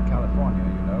to come to California,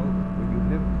 you know, when you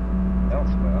live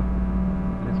elsewhere,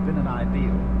 and it's been an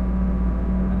ideal,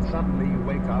 and suddenly you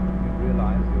wake up and you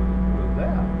realize you're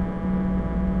there.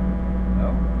 No,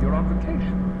 you're on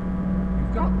vacation.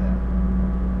 You've got there.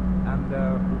 And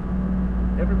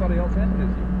everybody else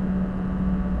envies you.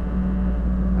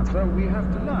 And so we have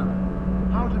to learn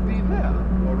how to be there,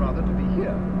 or rather to be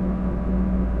here.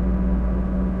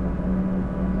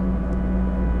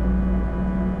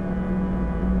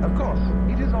 Of course,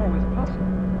 it is always possible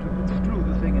to construe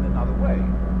the thing in another way,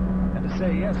 and to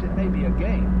say, yes, it may be a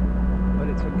game, but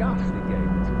it's a ghastly game,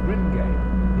 it's a grim game.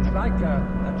 It's like a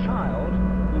child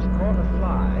who's caught a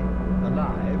fly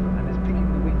alive and is picking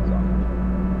the wings off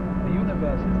it. The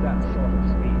universe is that sort of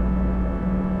scheme.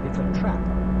 It's a trap.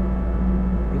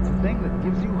 It's a thing that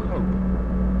gives you hope.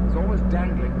 There's always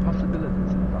dangling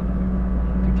possibilities in front of you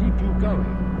to keep you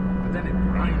going, but then it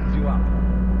grinds you up.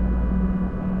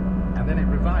 And then it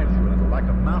revives you a little, like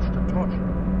a master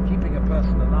torturer, keeping a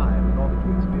person alive in order to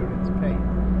experience pain.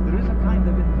 There is a kind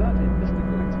of inverted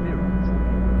mystical experience that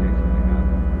people occasionally have,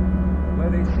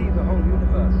 where they see the whole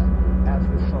universe as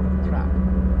this sort of trap,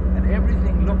 and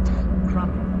everything looks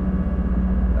crummy.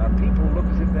 People look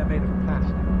as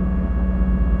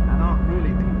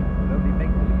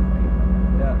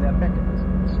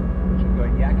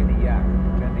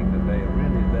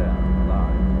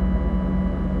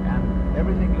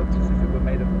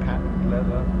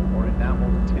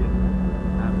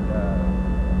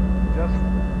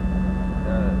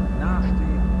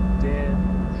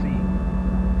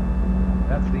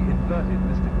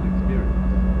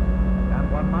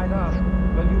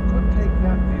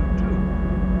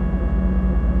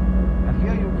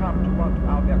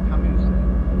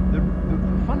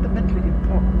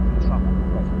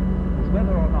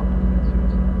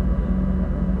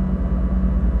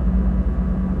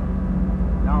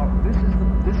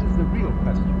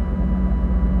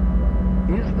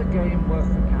worth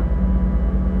the candle.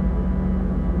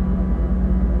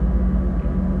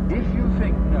 If you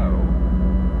think no,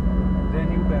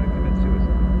 then you better commit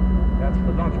suicide. That's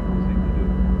the logical thing to do.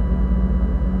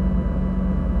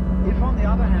 If, on the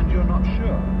other hand, you're not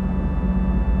sure,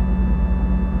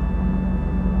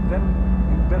 then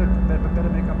you better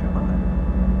make up your mind.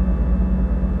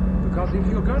 Because if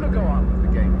you're going to go on with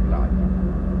the game of life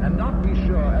and not be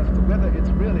sure as to whether it's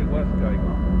really worth going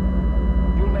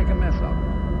on, you'll make a mess of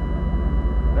it.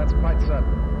 That's quite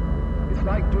certain. It's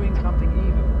like doing something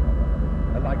evil,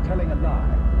 like telling a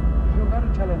lie. If you're going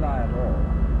to tell a lie at all,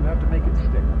 you have to make it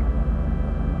stick.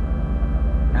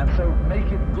 And so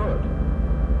make it good.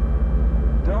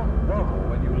 Don't wobble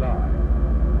when you lie,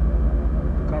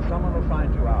 because someone will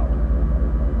find you out,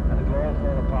 and it'll all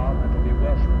fall apart, and it'll be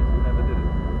worse than if you never did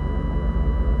it.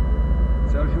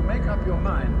 So if you make up your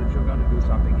mind that you're going to do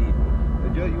something evil,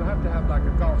 then you have to have like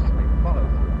a golf swing, follow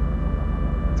through.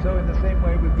 So in the same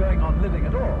way with going on living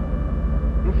at all,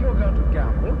 if you're going to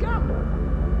gamble, gamble.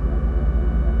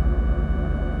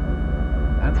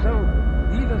 And so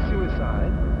either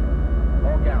suicide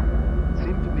or gamble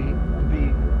seem to be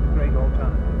the great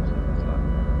alternatives in this life.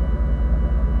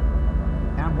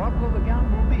 And what will the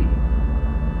gamble be?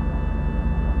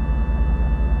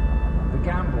 The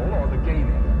gamble or the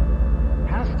gaming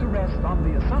has to rest on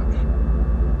the assumption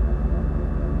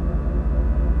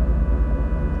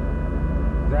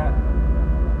that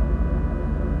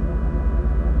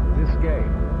this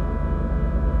game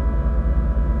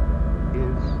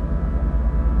is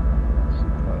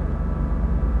superb.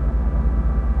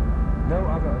 No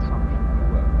other assumption will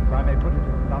work. If I may put it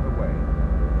another way,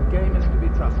 the game is to be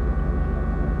trusted.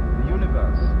 The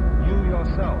universe, you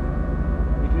yourself,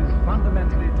 it is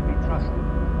fundamentally to be trusted.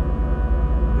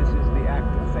 This is the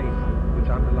act of faith which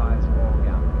underlies all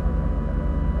gambling.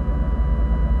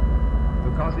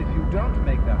 Because if you don't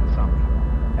make that assumption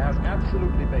as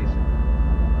absolutely basic,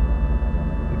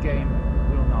 the game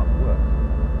will not work.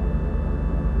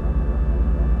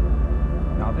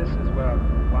 Now this is where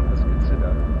one must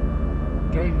consider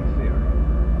game theory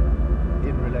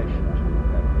in relation to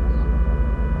evidence.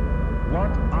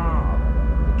 What are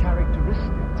the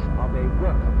characteristics of a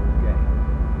workable game?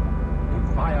 A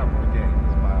viable game,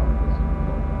 as biologists would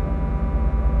call it.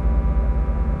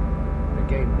 The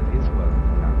game that is worth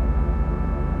the gamble.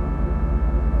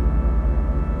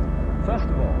 First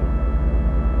of all,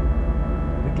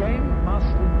 the game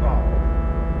must involve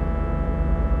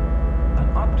an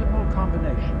optimal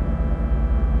combination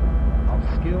of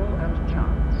skill and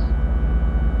chance.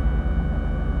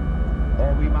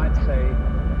 Or we might say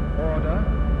order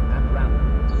and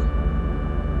randomness.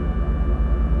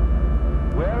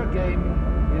 Where a game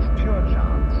is pure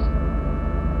chance,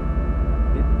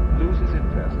 it loses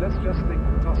interest. Let's just think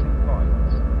of tossing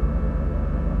coins.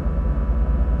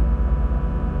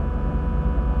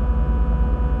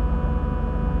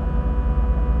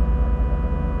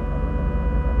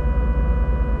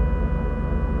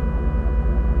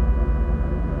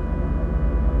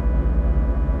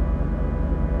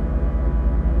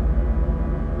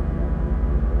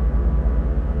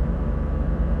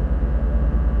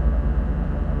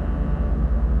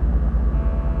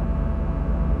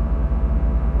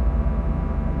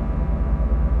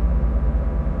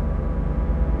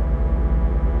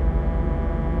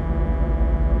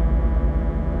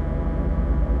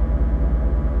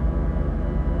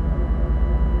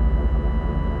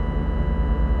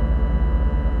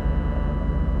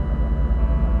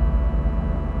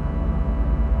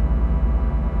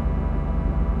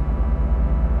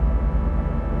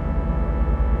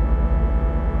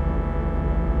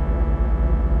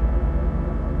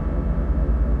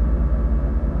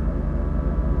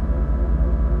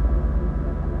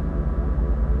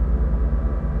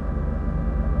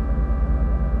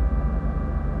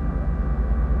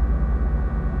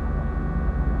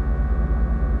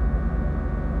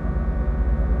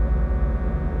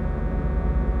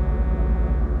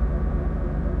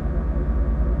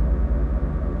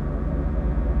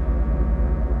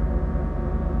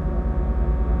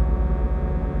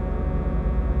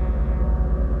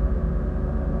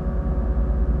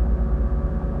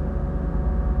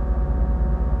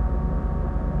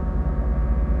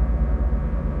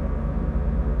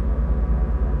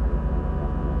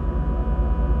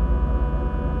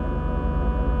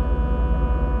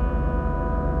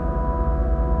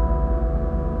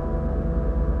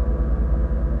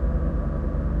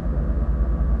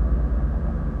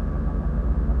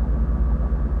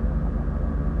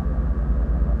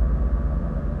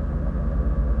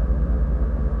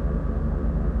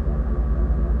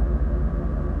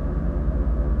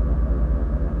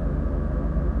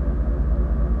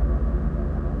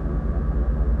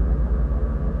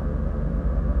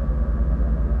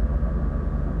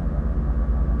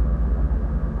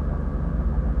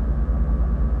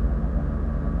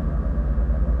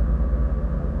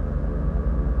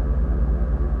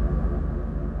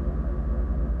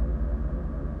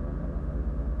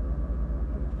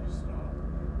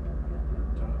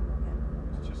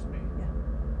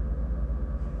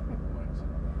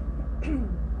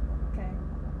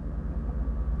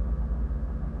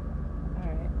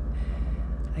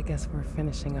 I guess we're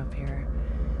finishing up here.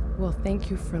 Well,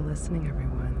 thank you for listening,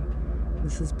 everyone.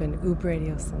 This has been Oob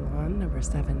Radio Salon number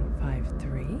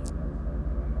 753,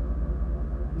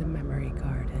 The Memory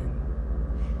Garden.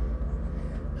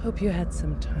 Hope you had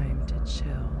some time to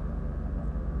chill.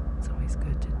 It's always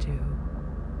good to do.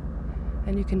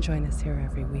 And you can join us here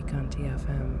every week on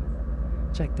TFM.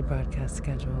 Check the broadcast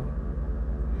schedule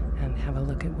and have a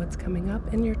look at what's coming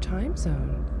up in your time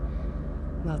zone.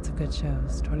 Lots of good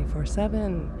shows,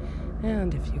 24/7.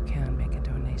 And if you can, make a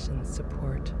donation,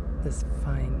 support this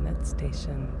fine net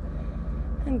station,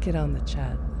 and get on the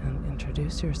chat and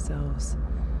introduce yourselves.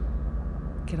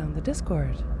 Get on the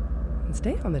Discord and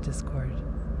stay on the Discord.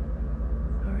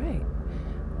 All right.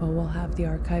 Well, we'll have the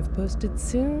archive posted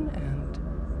soon, and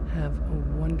have a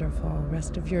wonderful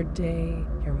rest of your day,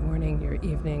 your morning, your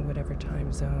evening, whatever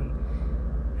time zone.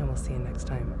 And we'll see you next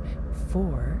time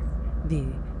for the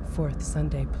Fourth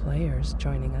Sunday Players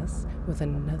joining us with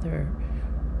another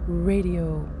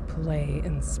radio play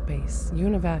in space.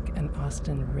 Univac and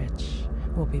Austin Rich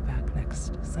will be back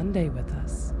next Sunday with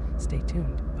us. Stay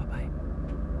tuned.